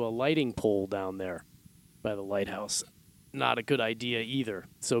next to a lighting pole down there by the lighthouse. Not a good idea either.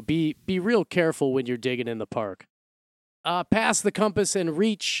 So be real careful when you're digging in the park. Pass the compass and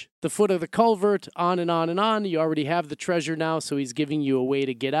reach the foot of the culvert, on and on and on. You already have the treasure now, so he's giving you a way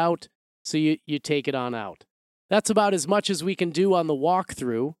to get out, so you take it on out. That's about as much as we can do on the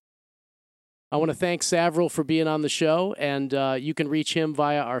walkthrough. I want to thank Savril for being on the show, and you can reach him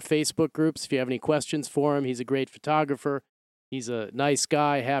via our Facebook groups if you have any questions for him. He's a great photographer. He's a nice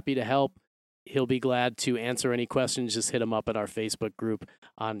guy, happy to help. He'll be glad to answer any questions. Just hit him up at our Facebook group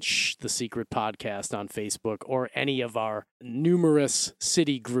on Shhh, the Secret Podcast on Facebook, or any of our numerous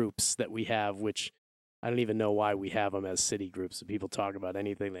city groups that we have, which I don't even know why we have them as city groups. So people talk about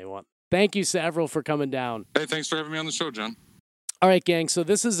anything they want. Thank you, Savril, for coming down. Hey, thanks for having me on the show, John. All right, gang, so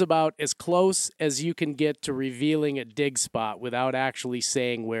this is about as close as you can get to revealing a dig spot without actually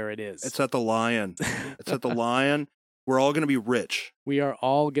saying where it is. It's at the Lion. It's at the Lion. We're all going to be rich. We are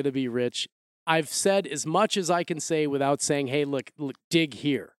all going to be rich. I've said as much as I can say without saying, hey, look, dig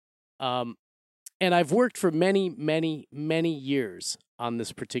here. And I've worked for many, many, many years on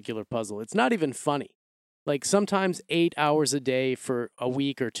this particular puzzle. It's not even funny. Like sometimes 8 hours a day for a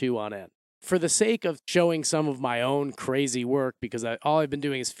week or two on end. For the sake of showing some of my own crazy work, because all I've been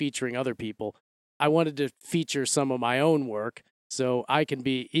doing is featuring other people, I wanted to feature some of my own work so I can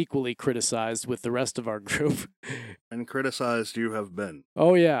be equally criticized with the rest of our group. And criticized you have been.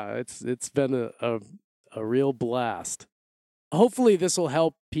 Oh, yeah. It's been a real blast. Hopefully this will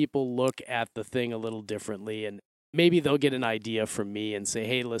help people look at the thing a little differently, and maybe they'll get an idea from me and say,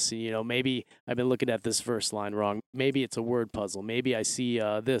 hey, listen, maybe I've been looking at this verse line wrong. Maybe it's a word puzzle. Maybe I see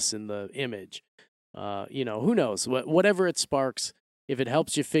this in the image. Who knows? Whatever it sparks, if it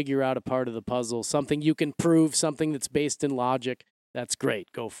helps you figure out a part of the puzzle, something you can prove, something that's based in logic, that's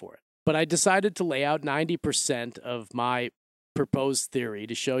great. Go for it. But I decided to lay out 90% of my proposed theory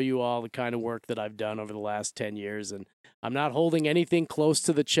to show you all the kind of work that I've done over the last 10 years. And I'm not holding anything close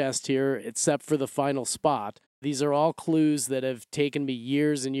to the chest here except for the final spot. These are all clues that have taken me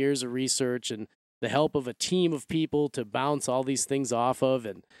years and years of research and the help of a team of people to bounce all these things off of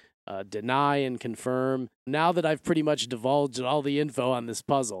and deny and confirm. Now that I've pretty much divulged all the info on this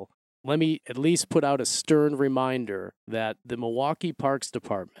puzzle, let me at least put out a stern reminder that the Milwaukee Parks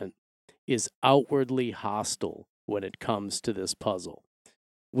Department is outwardly hostile when it comes to this puzzle.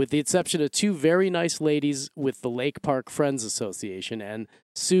 With the exception of two very nice ladies with the Lake Park Friends Association and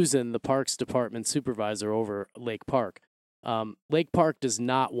Susan, the Parks Department supervisor over Lake Park. Lake Park does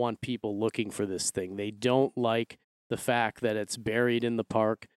not want people looking for this thing. They don't like the fact that it's buried in the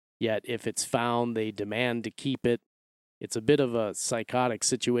park, yet if it's found, they demand to keep it. It's a bit of a psychotic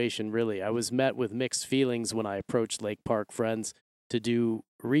situation, really. I was met with mixed feelings when I approached Lake Park Friends to do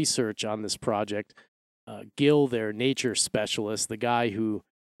research on this project. Gil, their nature specialist, the guy who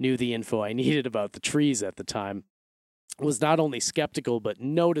knew the info I needed about the trees at the time, was not only skeptical, but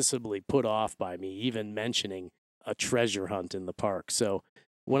noticeably put off by me even mentioning a treasure hunt in the park. So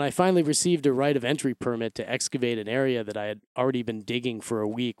when I finally received a right of entry permit to excavate an area that I had already been digging for a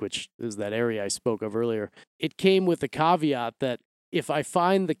week, which is that area I spoke of earlier, it came with the caveat that if I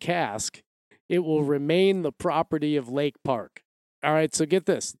find the cask, it will remain the property of Lake Park. All right, so get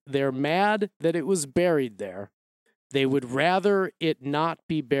this. They're mad that it was buried there. They would rather it not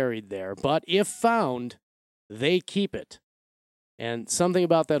be buried there, but if found, they keep it. And something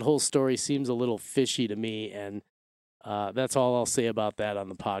about that whole story seems a little fishy to me, and that's all I'll say about that on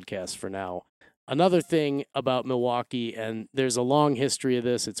the podcast for now. Another thing about Milwaukee, and there's a long history of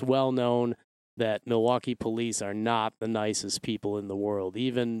this, it's well known that Milwaukee police are not the nicest people in the world.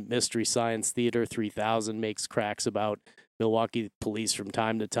 Even Mystery Science Theater 3000 makes cracks about Milwaukee police from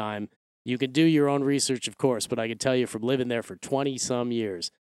time to time. You can do your own research, of course, but I can tell you from living there for 20-some years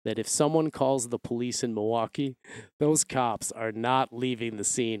that if someone calls the police in Milwaukee, those cops are not leaving the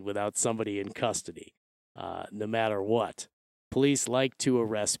scene without somebody in custody, no matter what. Police like to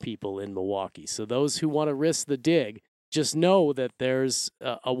arrest people in Milwaukee. So those who want to risk the dig, just know that there's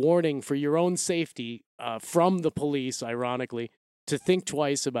a warning for your own safety from the police, ironically, to think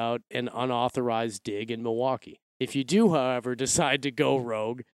twice about an unauthorized dig in Milwaukee. If you do, however, decide to go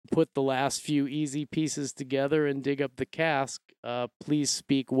rogue, put the last few easy pieces together and dig up the cask, please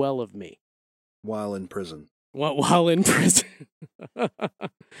speak well of me. While in prison. While in prison.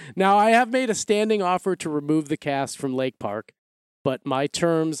 Now, I have made a standing offer to remove the cask from Lake Park, but my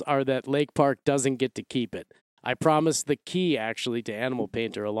terms are that Lake Park doesn't get to keep it. I promised the key, actually, to Animal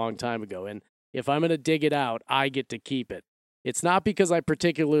Painter a long time ago, and if I'm going to dig it out, I get to keep it. It's not because I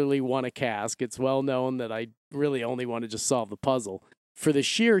particularly want a cask. It's well known that I really only want to just solve the puzzle. For the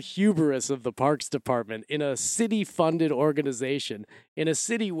sheer hubris of the Parks Department in a city-funded organization, in a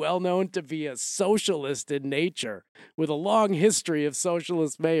city well known to be a socialist in nature, with a long history of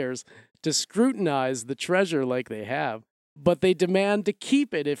socialist mayors, to scrutinize the treasure like they have, but they demand to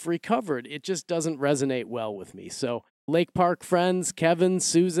keep it if recovered. It just doesn't resonate well with me. So, Lake Park friends, Kevin,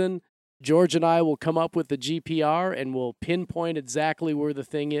 Susan, George and I will come up with the GPR and we'll pinpoint exactly where the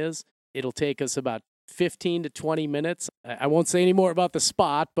thing is. It'll take us about 15 to 20 minutes. I won't say any more about the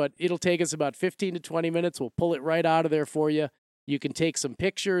spot, but it'll take us about 15 to 20 minutes. We'll pull it right out of there for you. You can take some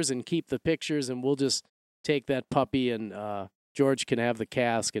pictures and keep the pictures, and we'll just take that puppy, and George can have the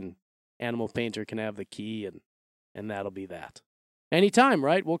cask, and Animal Painter can have the key, and that'll be that. Anytime,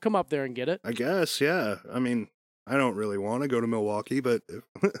 right? We'll come up there and get it. I guess, yeah. I mean, I don't really want to go to Milwaukee, but...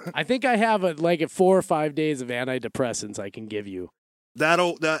 I think I have 4 or 5 days of antidepressants I can give you.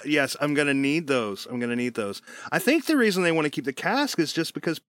 Yes, I'm going to need those. I think the reason they want to keep the cask is just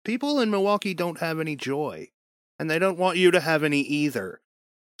because people in Milwaukee don't have any joy, and they don't want you to have any either.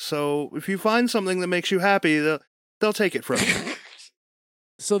 So if you find something that makes you happy, they'll take it from you.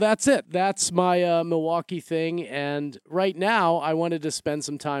 So that's it. That's my Milwaukee thing. And right now, I wanted to spend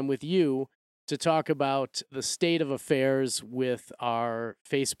some time with you to talk about the state of affairs with our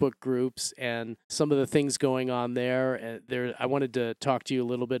Facebook groups and some of the things going on there. I wanted to talk to you a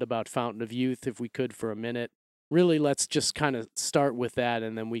little bit about Fountain of Youth, if we could, for a minute. Really, let's just kind of start with that,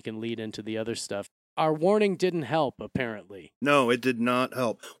 and then we can lead into the other stuff. Our warning didn't help, apparently. No, it did not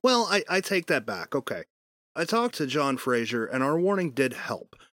help. Well, I take that back. Okay. I talked to John Fraser, and our warning did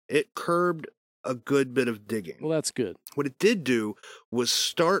help. It curbed a good bit of digging. Well, that's good. What it did do was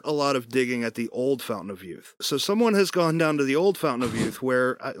start a lot of digging at the old Fountain of Youth. So someone has gone down to the old Fountain of Youth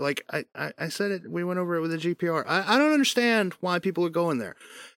where, I said it, we went over it with a GPR. I don't understand why people are going there.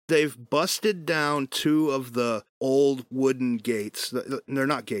 They've busted down 2 of the old wooden gates. They're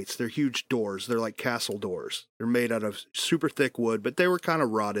not gates. They're huge doors. They're like castle doors. They're made out of super thick wood, but they were kind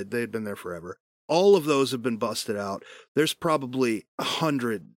of rotted. They had been there forever. All of those have been busted out. There's probably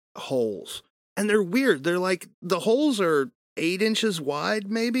 100 holes. And they're weird. They're like, the holes are 8 inches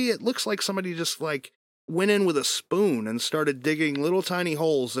wide, maybe. It looks like somebody just went in with a spoon and started digging little tiny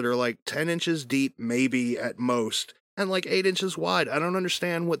holes that are like 10 inches deep, maybe at most, and like 8 inches wide. I don't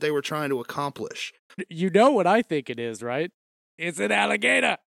understand what they were trying to accomplish. You know what I think it is, right? It's an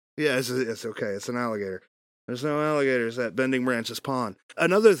alligator. Yeah, it's okay. It's an alligator. There's no alligators at Bending Branches Pond.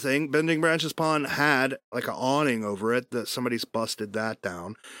 Another thing, Bending Branches Pond had like an awning over it that somebody's busted that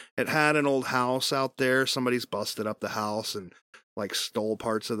down. It had an old house out there. Somebody's busted up the house and stole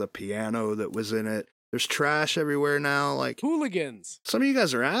parts of the piano that was in it. There's trash everywhere now. Hooligans. Some of you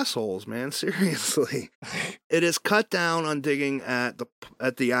guys are assholes, man. Seriously. It is cut down on digging at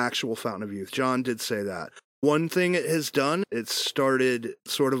the actual Fountain of Youth. John did say that. One thing it has done, it's started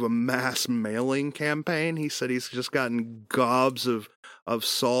sort of a mass mailing campaign. He said he's just gotten gobs of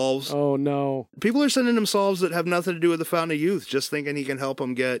solves. Oh, no. People are sending him solves that have nothing to do with the Fountain of Youth, just thinking he can help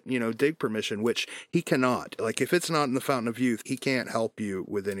them get, dig permission, which he cannot. If it's not in the Fountain of Youth, he can't help you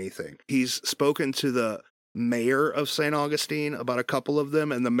with anything. He's spoken to the mayor of St. Augustine about a couple of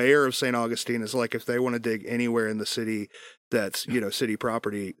them, and the mayor of St. Augustine is like, if they want to dig anywhere in the city that's, city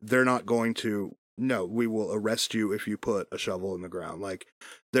property, they're not going to. No, we will arrest you if you put a shovel in the ground.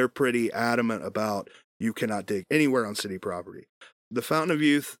 They're pretty adamant about you cannot dig anywhere on city property. The Fountain of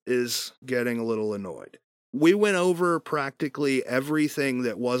Youth is getting a little annoyed. We went over practically everything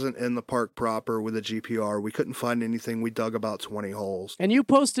that wasn't in the park proper with a GPR. We couldn't find anything. We dug about 20 holes. And you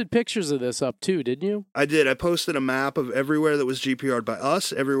posted pictures of this up too, didn't you? I did. I posted a map of everywhere that was GPR'd by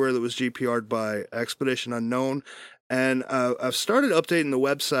us, everywhere that was GPR'd by Expedition Unknown. And I've started updating the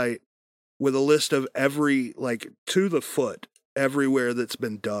website with a list of every, to the foot, everywhere that's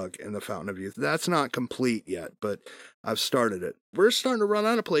been dug in the Fountain of Youth. That's not complete yet, but I've started it. We're starting to run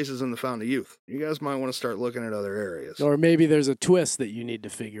out of places in the Fountain of Youth. You guys might want to start looking at other areas. Or maybe there's a twist that you need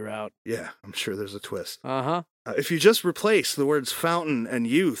to figure out. Yeah, I'm sure there's a twist. Uh-huh. If you just replace the words fountain and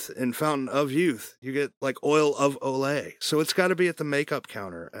youth in Fountain of Youth, you get oil of Olay. So it's got to be at the makeup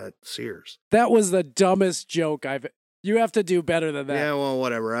counter at Sears. That was the dumbest joke I've You have to do better than that. Yeah, well,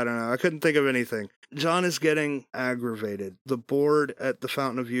 whatever. I don't know. I couldn't think of anything. John is getting aggravated. The board at the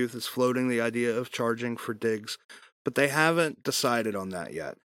Fountain of Youth is floating the idea of charging for digs, but they haven't decided on that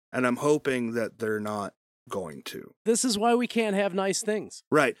yet. And I'm hoping that they're not going to. This is why we can't have nice things.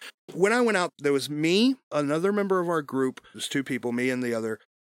 Right. When I went out, there was me, another member of our group. There's two people, me and the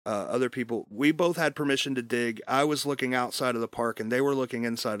other people. We both had permission to dig. I was looking outside of the park, and they were looking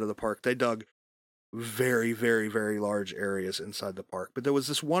inside of the park. They dug very, very, very large areas inside the park. But there was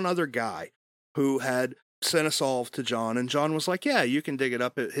this one other guy who had sent a solve to John, and John was like, yeah, you can dig it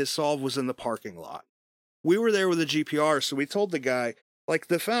up. His solve was in the parking lot. We were there with a GPR, so we told the guy, like,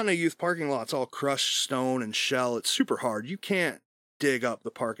 the Fountain of Youth parking lot's all crushed stone and shell. It's super hard. You can't dig up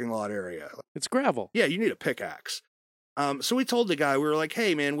the parking lot area. It's gravel. Yeah, you need a pickaxe. So we told the guy, we were like,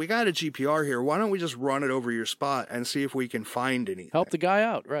 hey, man, we got a GPR here. Why don't we just run it over your spot and see if we can find anything? Help the guy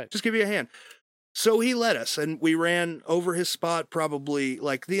out, right. Just give you a hand. So he let us, and we ran over his spot probably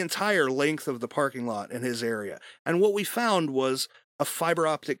like the entire length of the parking lot in his area. And what we found was a fiber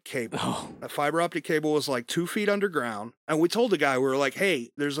optic cable. Oh. A fiber optic cable was like 2 feet underground. And we told the guy, we were like,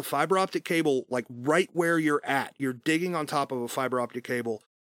 hey, there's a fiber optic cable like right where you're at. You're digging on top of a fiber optic cable.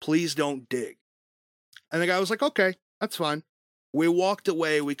 Please don't dig. And the guy was like, okay, that's fine. We walked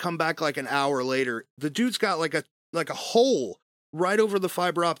away. We come back like an hour later. The dude's got like a hole right over the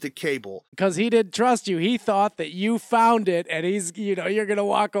fiber optic cable. Because he didn't trust you. He thought that you found it, and he's, you're going to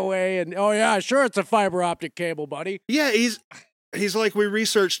walk away and, oh, yeah, sure, it's a fiber optic cable, buddy. Yeah, he's like, we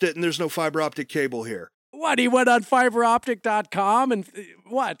researched it, and there's no fiber optic cable here. What, he went on fiberoptic.com and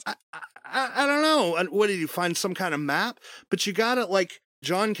what? I don't know. What, did you find some kind of map? But you got to, like,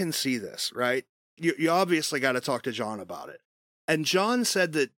 John can see this, right? You obviously got to talk to John about it. And John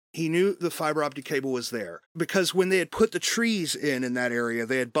said that he knew the fiber optic cable was there because when they had put the trees in that area,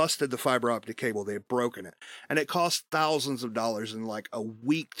 they had busted the fiber optic cable. They had broken it, and it cost thousands of dollars in like a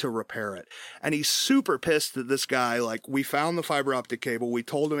week to repair it. And he's super pissed at this guy. Like, we found the fiber optic cable. We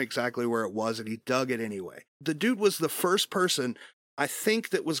told him exactly where it was, and he dug it anyway. The dude was the first person, I think,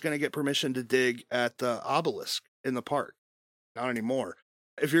 that was going to get permission to dig at the obelisk in the park. Not anymore.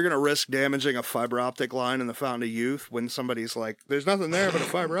 If you're going to risk damaging a fiber optic line in the Fountain of Youth when somebody's like, there's nothing there but a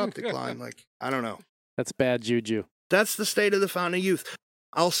fiber optic line, like, I don't know. That's bad juju. That's the state of the Fountain of Youth.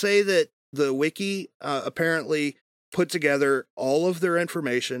 I'll say that the wiki apparently put together all of their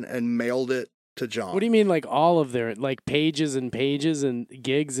information and mailed it to John. What do you mean, like all of their, like pages and pages and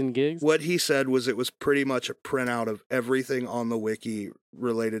gigs and gigs? What he said was it was pretty much a printout of everything on the wiki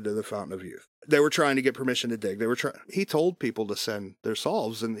related to the Fountain of Youth. They were trying to get permission to dig. He told people to send their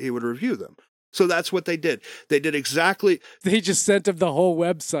solves and he would review them. So that's what they did. They did exactly. They just sent him the whole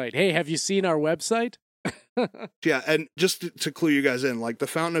website. Hey, have you seen our website? Yeah. And just to clue you guys in, like the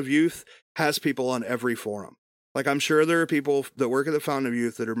Fountain of Youth has people on every forum. Like, I'm sure there are people that work at the Fountain of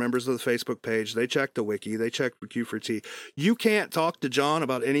Youth that are members of the Facebook page. They check the wiki. They check the Q4T. You can't talk to John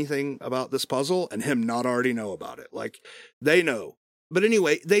about anything about this puzzle and him not already know about it. Like, they know. But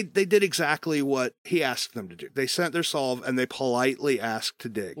anyway, they did exactly what he asked them to do. They sent their solve and they politely asked to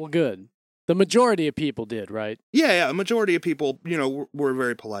dig. Well, good. The majority of people did, right? Yeah. A majority of people, were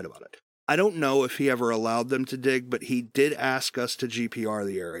very polite about it. I don't know if he ever allowed them to dig, but he did ask us to GPR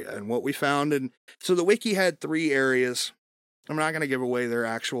the area. And what we found, so the wiki had 3 areas. I'm not going to give away their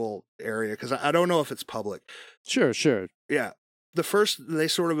actual area because I don't know if it's public. Sure. Yeah. The first they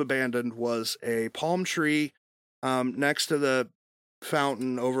sort of abandoned was a palm tree next to the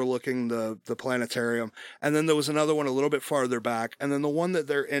fountain overlooking the planetarium. And then there was another one a little bit farther back. And then the one that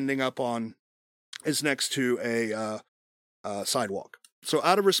they're ending up on is next to a sidewalk. So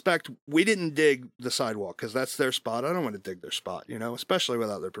out of respect, we didn't dig the sidewalk because that's their spot. I don't want to dig their spot, especially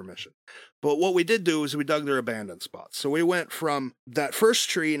without their permission. But what we did do is we dug their abandoned spots. So we went from that first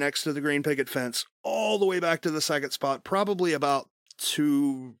tree next to the green picket fence all the way back to the second spot, probably about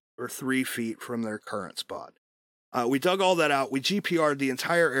 2 or 3 feet from their current spot. We dug all that out. We GPR'd the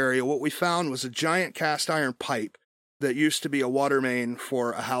entire area. What we found was a giant cast iron pipe that used to be a water main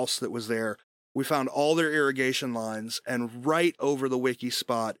for a house that was there. We found all their irrigation lines, and right over the wiki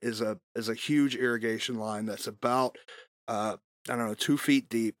spot is a huge irrigation line that's about, 2 feet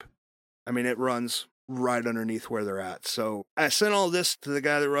deep. I mean, it runs right underneath where they're at. So I sent all this to the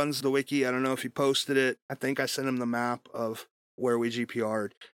guy that runs the wiki. I don't know if he posted it. I think I sent him the map of where we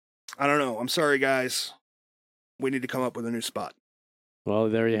GPR'd. I don't know. I'm sorry, guys. We need to come up with a new spot. Well,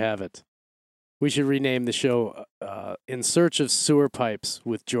 there you have it. We should rename the show In Search of Sewer Pipes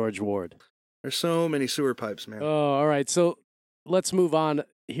with George Ward. There's so many sewer pipes, man. Oh, all right. So let's move on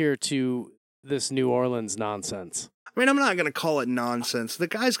here to this New Orleans nonsense. I mean, I'm not going to call it nonsense. The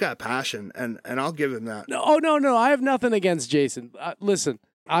guy's got passion, and I'll give him that. No. I have nothing against Jason. Listen,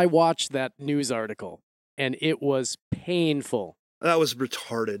 I watched that news article, and it was painful. That was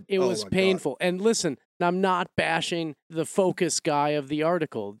retarded. It was painful. God. And listen, I'm not bashing the focus guy of the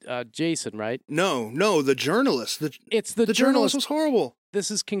article, Jason, right? No, the journalist. The journalist was horrible. This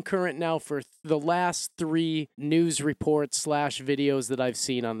is concurrent now for the last 3 news reports / videos that I've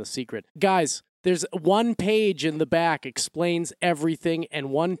seen on The Secret. Guys, there's one page in the back explains everything,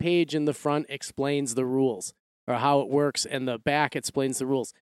 and one page in the front explains the rules, or how it works, and the back explains the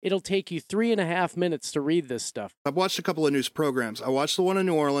rules. It'll take you 3.5 minutes to read this stuff. I've watched a couple of news programs. I watched the one in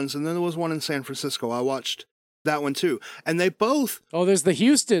New Orleans, and then there was one in San Francisco. I watched that one too. And they both... Oh, there's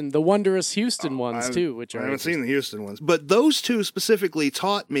the wondrous Houston ones too, which I haven't seen the Houston ones. But those two specifically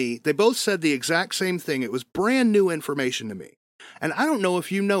taught me, they both said the exact same thing. It was brand new information to me. And I don't know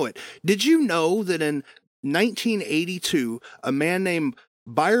if you know it. Did you know that in 1982, a man named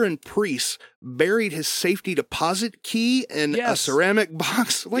Byron Priest buried his safety deposit key in a ceramic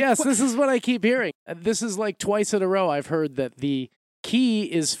box? Yes, this is what I keep hearing. This is like twice in a row I've heard that the key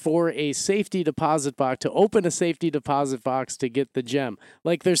is for a safety deposit box, to open a safety deposit box to get the gem.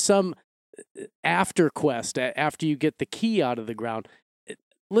 Like there's some after quest after you get the key out of the ground.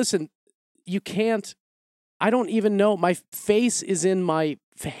 Listen, you can't, I don't even know. My face is in my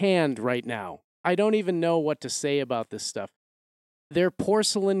hand right now. I don't even know what to say about this stuff. They're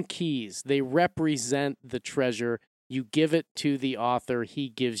porcelain keys. They represent the treasure. You give it to the author. He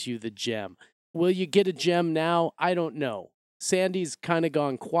gives you the gem. Will you get a gem now? I don't know. Sandy's kind of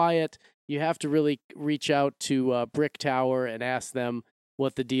gone quiet. You have to really reach out to Brick Tower and ask them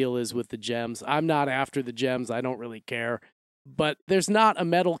what the deal is with the gems. I'm not after the gems. I don't really care. But there's not a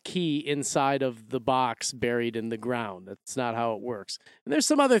metal key inside of the box buried in the ground. That's not how it works. And there's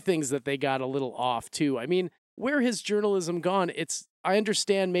some other things that they got a little off, too. I mean, where has journalism gone? I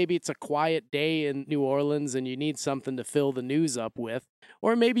understand maybe it's a quiet day in New Orleans and you need something to fill the news up with.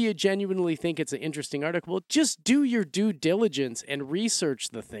 Or maybe you genuinely think it's an interesting article. Well, just do your due diligence and research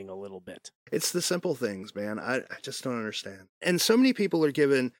the thing a little bit. It's the simple things, man. I just don't understand. And so many people are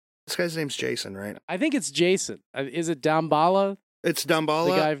given... This guy's name's Jason, right? I think it's Jason. Is it Damballa? It's Damballa?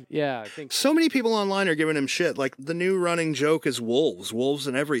 The guy, yeah, I think so. Many people online are giving him shit. Like, the new running joke is wolves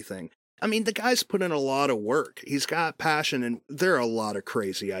and everything. I mean, the guy's put in a lot of work. He's got passion, and there are a lot of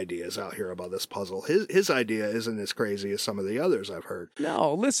crazy ideas out here about this puzzle. His idea isn't as crazy as some of the others I've heard.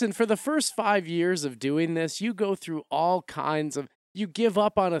 No, listen, for the first 5 years of doing this, you go through all kinds of... You give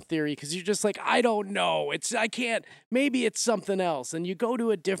up on a theory because you're just like, I don't know. I can't, maybe it's something else. And you go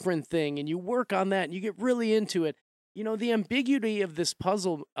to a different thing and you work on that and you get really into it. You know, the ambiguity of this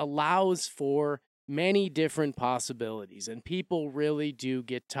puzzle allows for many different possibilities. And people really do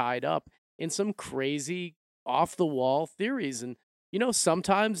get tied up in some crazy off the wall theories. And, you know,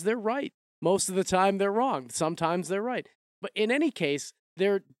 sometimes they're right. Most of the time they're wrong. Sometimes they're right. But in any case,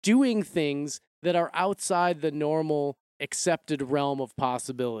 they're doing things that are outside the normal accepted realm of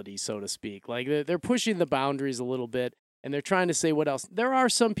possibility, so to speak. Like they're pushing the boundaries a little bit and they're trying to say what else. There are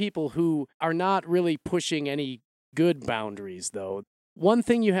some people who are not really pushing any good boundaries, though. One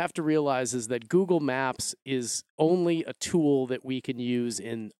thing you have to realize is that Google Maps is only a tool that we can use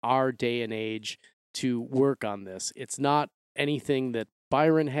in our day and age to work on this. It's not anything that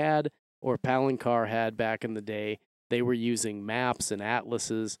Byron had or Palancar had back in the day. They were using maps and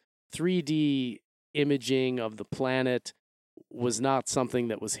atlases. 3D imaging of the planet was not something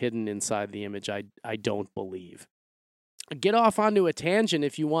that was hidden inside the image, I don't believe. Get off onto a tangent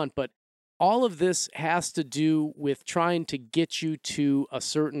if you want, but all of this has to do with trying to get you to a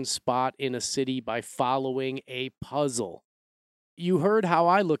certain spot in a city by following a puzzle. You heard how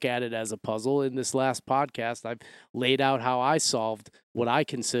I look at it as a puzzle in this last podcast. I've laid out how I solved what I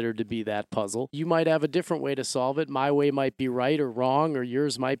consider to be that puzzle. You might have a different way to solve it. My way might be right or wrong, or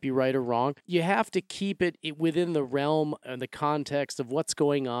yours might be right or wrong. You have to keep it within the realm and the context of what's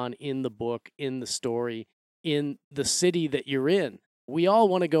going on in the book, in the story, in the city that you're in. We all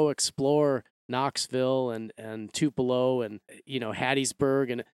want to go explore Knoxville and Tupelo and,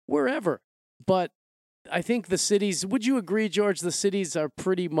 Hattiesburg and wherever. But I think the cities, would you agree, George, the cities are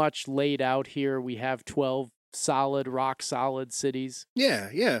pretty much laid out here. We have 12 rock solid cities.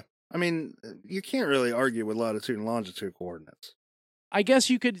 Yeah. I mean, you can't really argue with latitude and longitude coordinates. I guess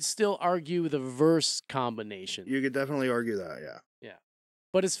you could still argue the verse combination. You could definitely argue that, yeah. Yeah.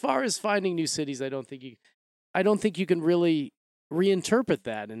 But as far as finding new cities, I don't think you can really reinterpret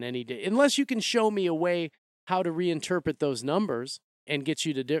that in any day, unless you can show me a way how to reinterpret those numbers and get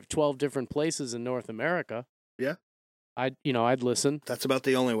you to 12 different places in North America. Yeah. I'd listen. That's about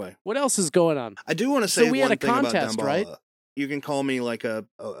the only way. What else is going on? I do want to say we one had a thing contest, about Damballa. right? You can call me like a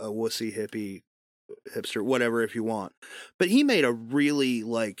wussy hippie, hipster, whatever if you want. But he made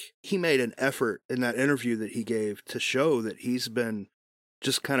an effort in that interview that he gave to show that he's been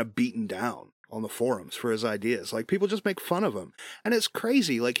just kind of beaten down on the forums for his ideas. Like, people just make fun of him. And it's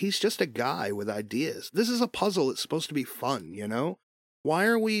crazy. Like, he's just a guy with ideas. This is a puzzle. It's supposed to be fun, you know? Why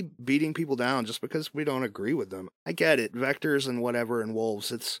are we beating people down just because we don't agree with them? I get it. Vectors and whatever and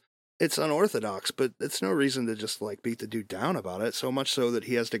wolves, it's unorthodox, but it's no reason to just like beat the dude down about it, so much so that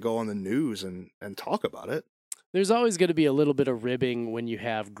he has to go on the news and talk about it. There's always going to be a little bit of ribbing when you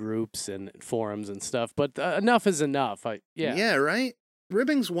have groups and forums and stuff, but enough is enough. Yeah, right?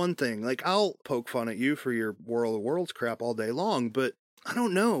 Ribbing's one thing. Like, I'll poke fun at you for your World of Worlds crap all day long, but I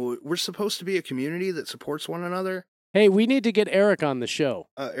don't know. We're supposed to be a community that supports one another. Hey, we need to get Eric on the show.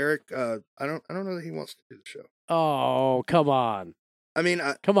 Eric, I don't know that he wants to do the show. Oh, come on. I mean,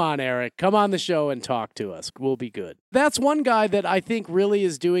 come on, Eric. Come on the show and talk to us. We'll be good. That's one guy that I think really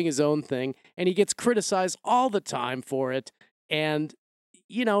is doing his own thing, and he gets criticized all the time for it. And,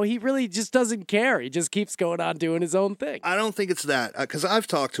 he really just doesn't care. He just keeps going on doing his own thing. I don't think it's that, because I've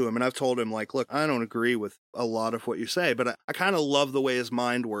talked to him and I've told him, like, look, I don't agree with a lot of what you say, but I kind of love the way his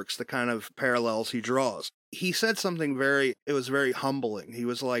mind works, the kind of parallels he draws. He said something it was very humbling. He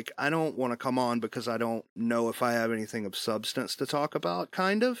was like, I don't want to come on because I don't know if I have anything of substance to talk about,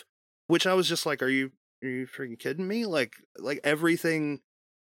 kind of. Which I was just like, are you freaking kidding me? Like everything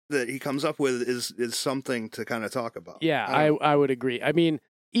that he comes up with is something to kind of talk about. Yeah, I would agree. I mean,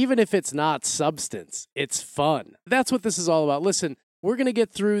 even if it's not substance, it's fun. That's what this is all about. Listen, we're going to get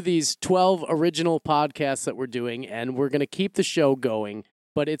through these 12 original podcasts that we're doing, and we're going to keep the show going.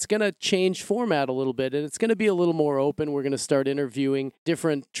 But it's going to change format a little bit, and it's going to be a little more open. We're going to start interviewing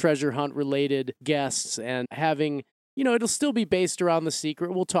different treasure hunt-related guests and having, it'll still be based around the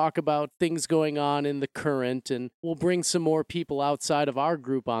secret. We'll talk about things going on in the current, and we'll bring some more people outside of our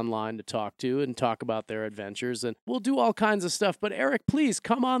group online to talk to and talk about their adventures, and we'll do all kinds of stuff. But Eric, please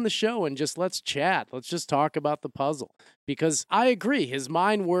come on the show and let's chat. Let's just talk about the puzzle, because I agree. His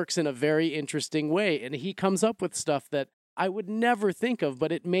mind works in a very interesting way, and he comes up with stuff that I would never think of,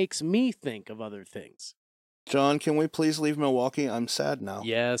 but it makes me think of other things. John, can we please leave Milwaukee? I'm sad now.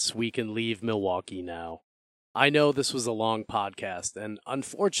 Yes, we can leave Milwaukee now. I know this was a long podcast, and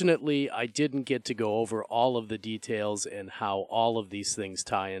unfortunately, I didn't get to go over all of the details and how all of these things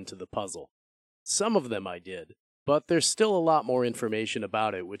tie into the puzzle. Some of them I did, but there's still a lot more information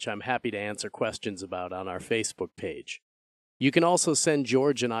about it, which I'm happy to answer questions about on our Facebook page. You can also send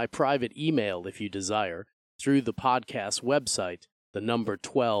George and I private email if you desire, through the podcast website, the number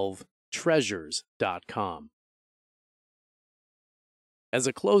 12treasures.com. As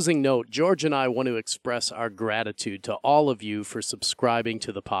a closing note, George and I want to express our gratitude to all of you for subscribing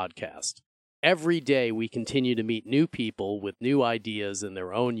to the podcast. Every day we continue to meet new people with new ideas and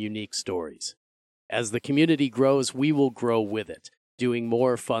their own unique stories. As the community grows, we will grow with it, doing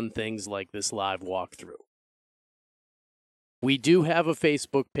more fun things like this live walkthrough. We do have a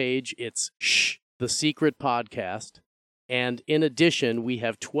Facebook page. It's Shhh, the Secret Podcast. And in addition, we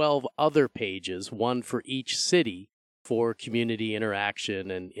have 12 other pages, one for each city, for community interaction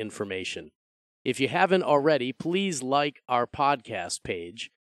and information. If you haven't already, please like our podcast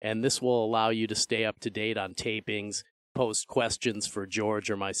page, and this will allow you to stay up to date on tapings, post questions for George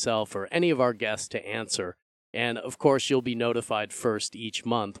or myself or any of our guests to answer. And of course, you'll be notified first each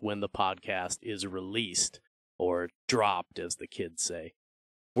month when the podcast is released, or dropped, as the kids say.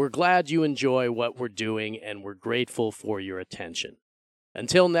 We're glad you enjoy what we're doing, and we're grateful for your attention.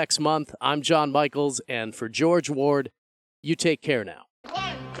 Until next month, I'm John Michaels, and for George Ward, you take care now.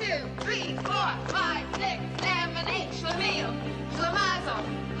 1, 2, 3, 4, 5, 6, 7, 8, Schlemiel, Schlemazel,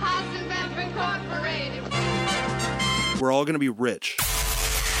 Hassenbemp Incorporated. We're all going to be rich.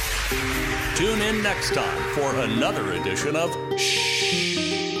 Tune in next time for another edition of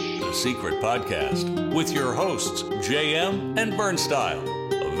Shhh, the Secret Podcast, with your hosts, JM and Bernstyle.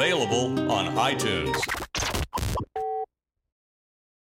 Available on iTunes.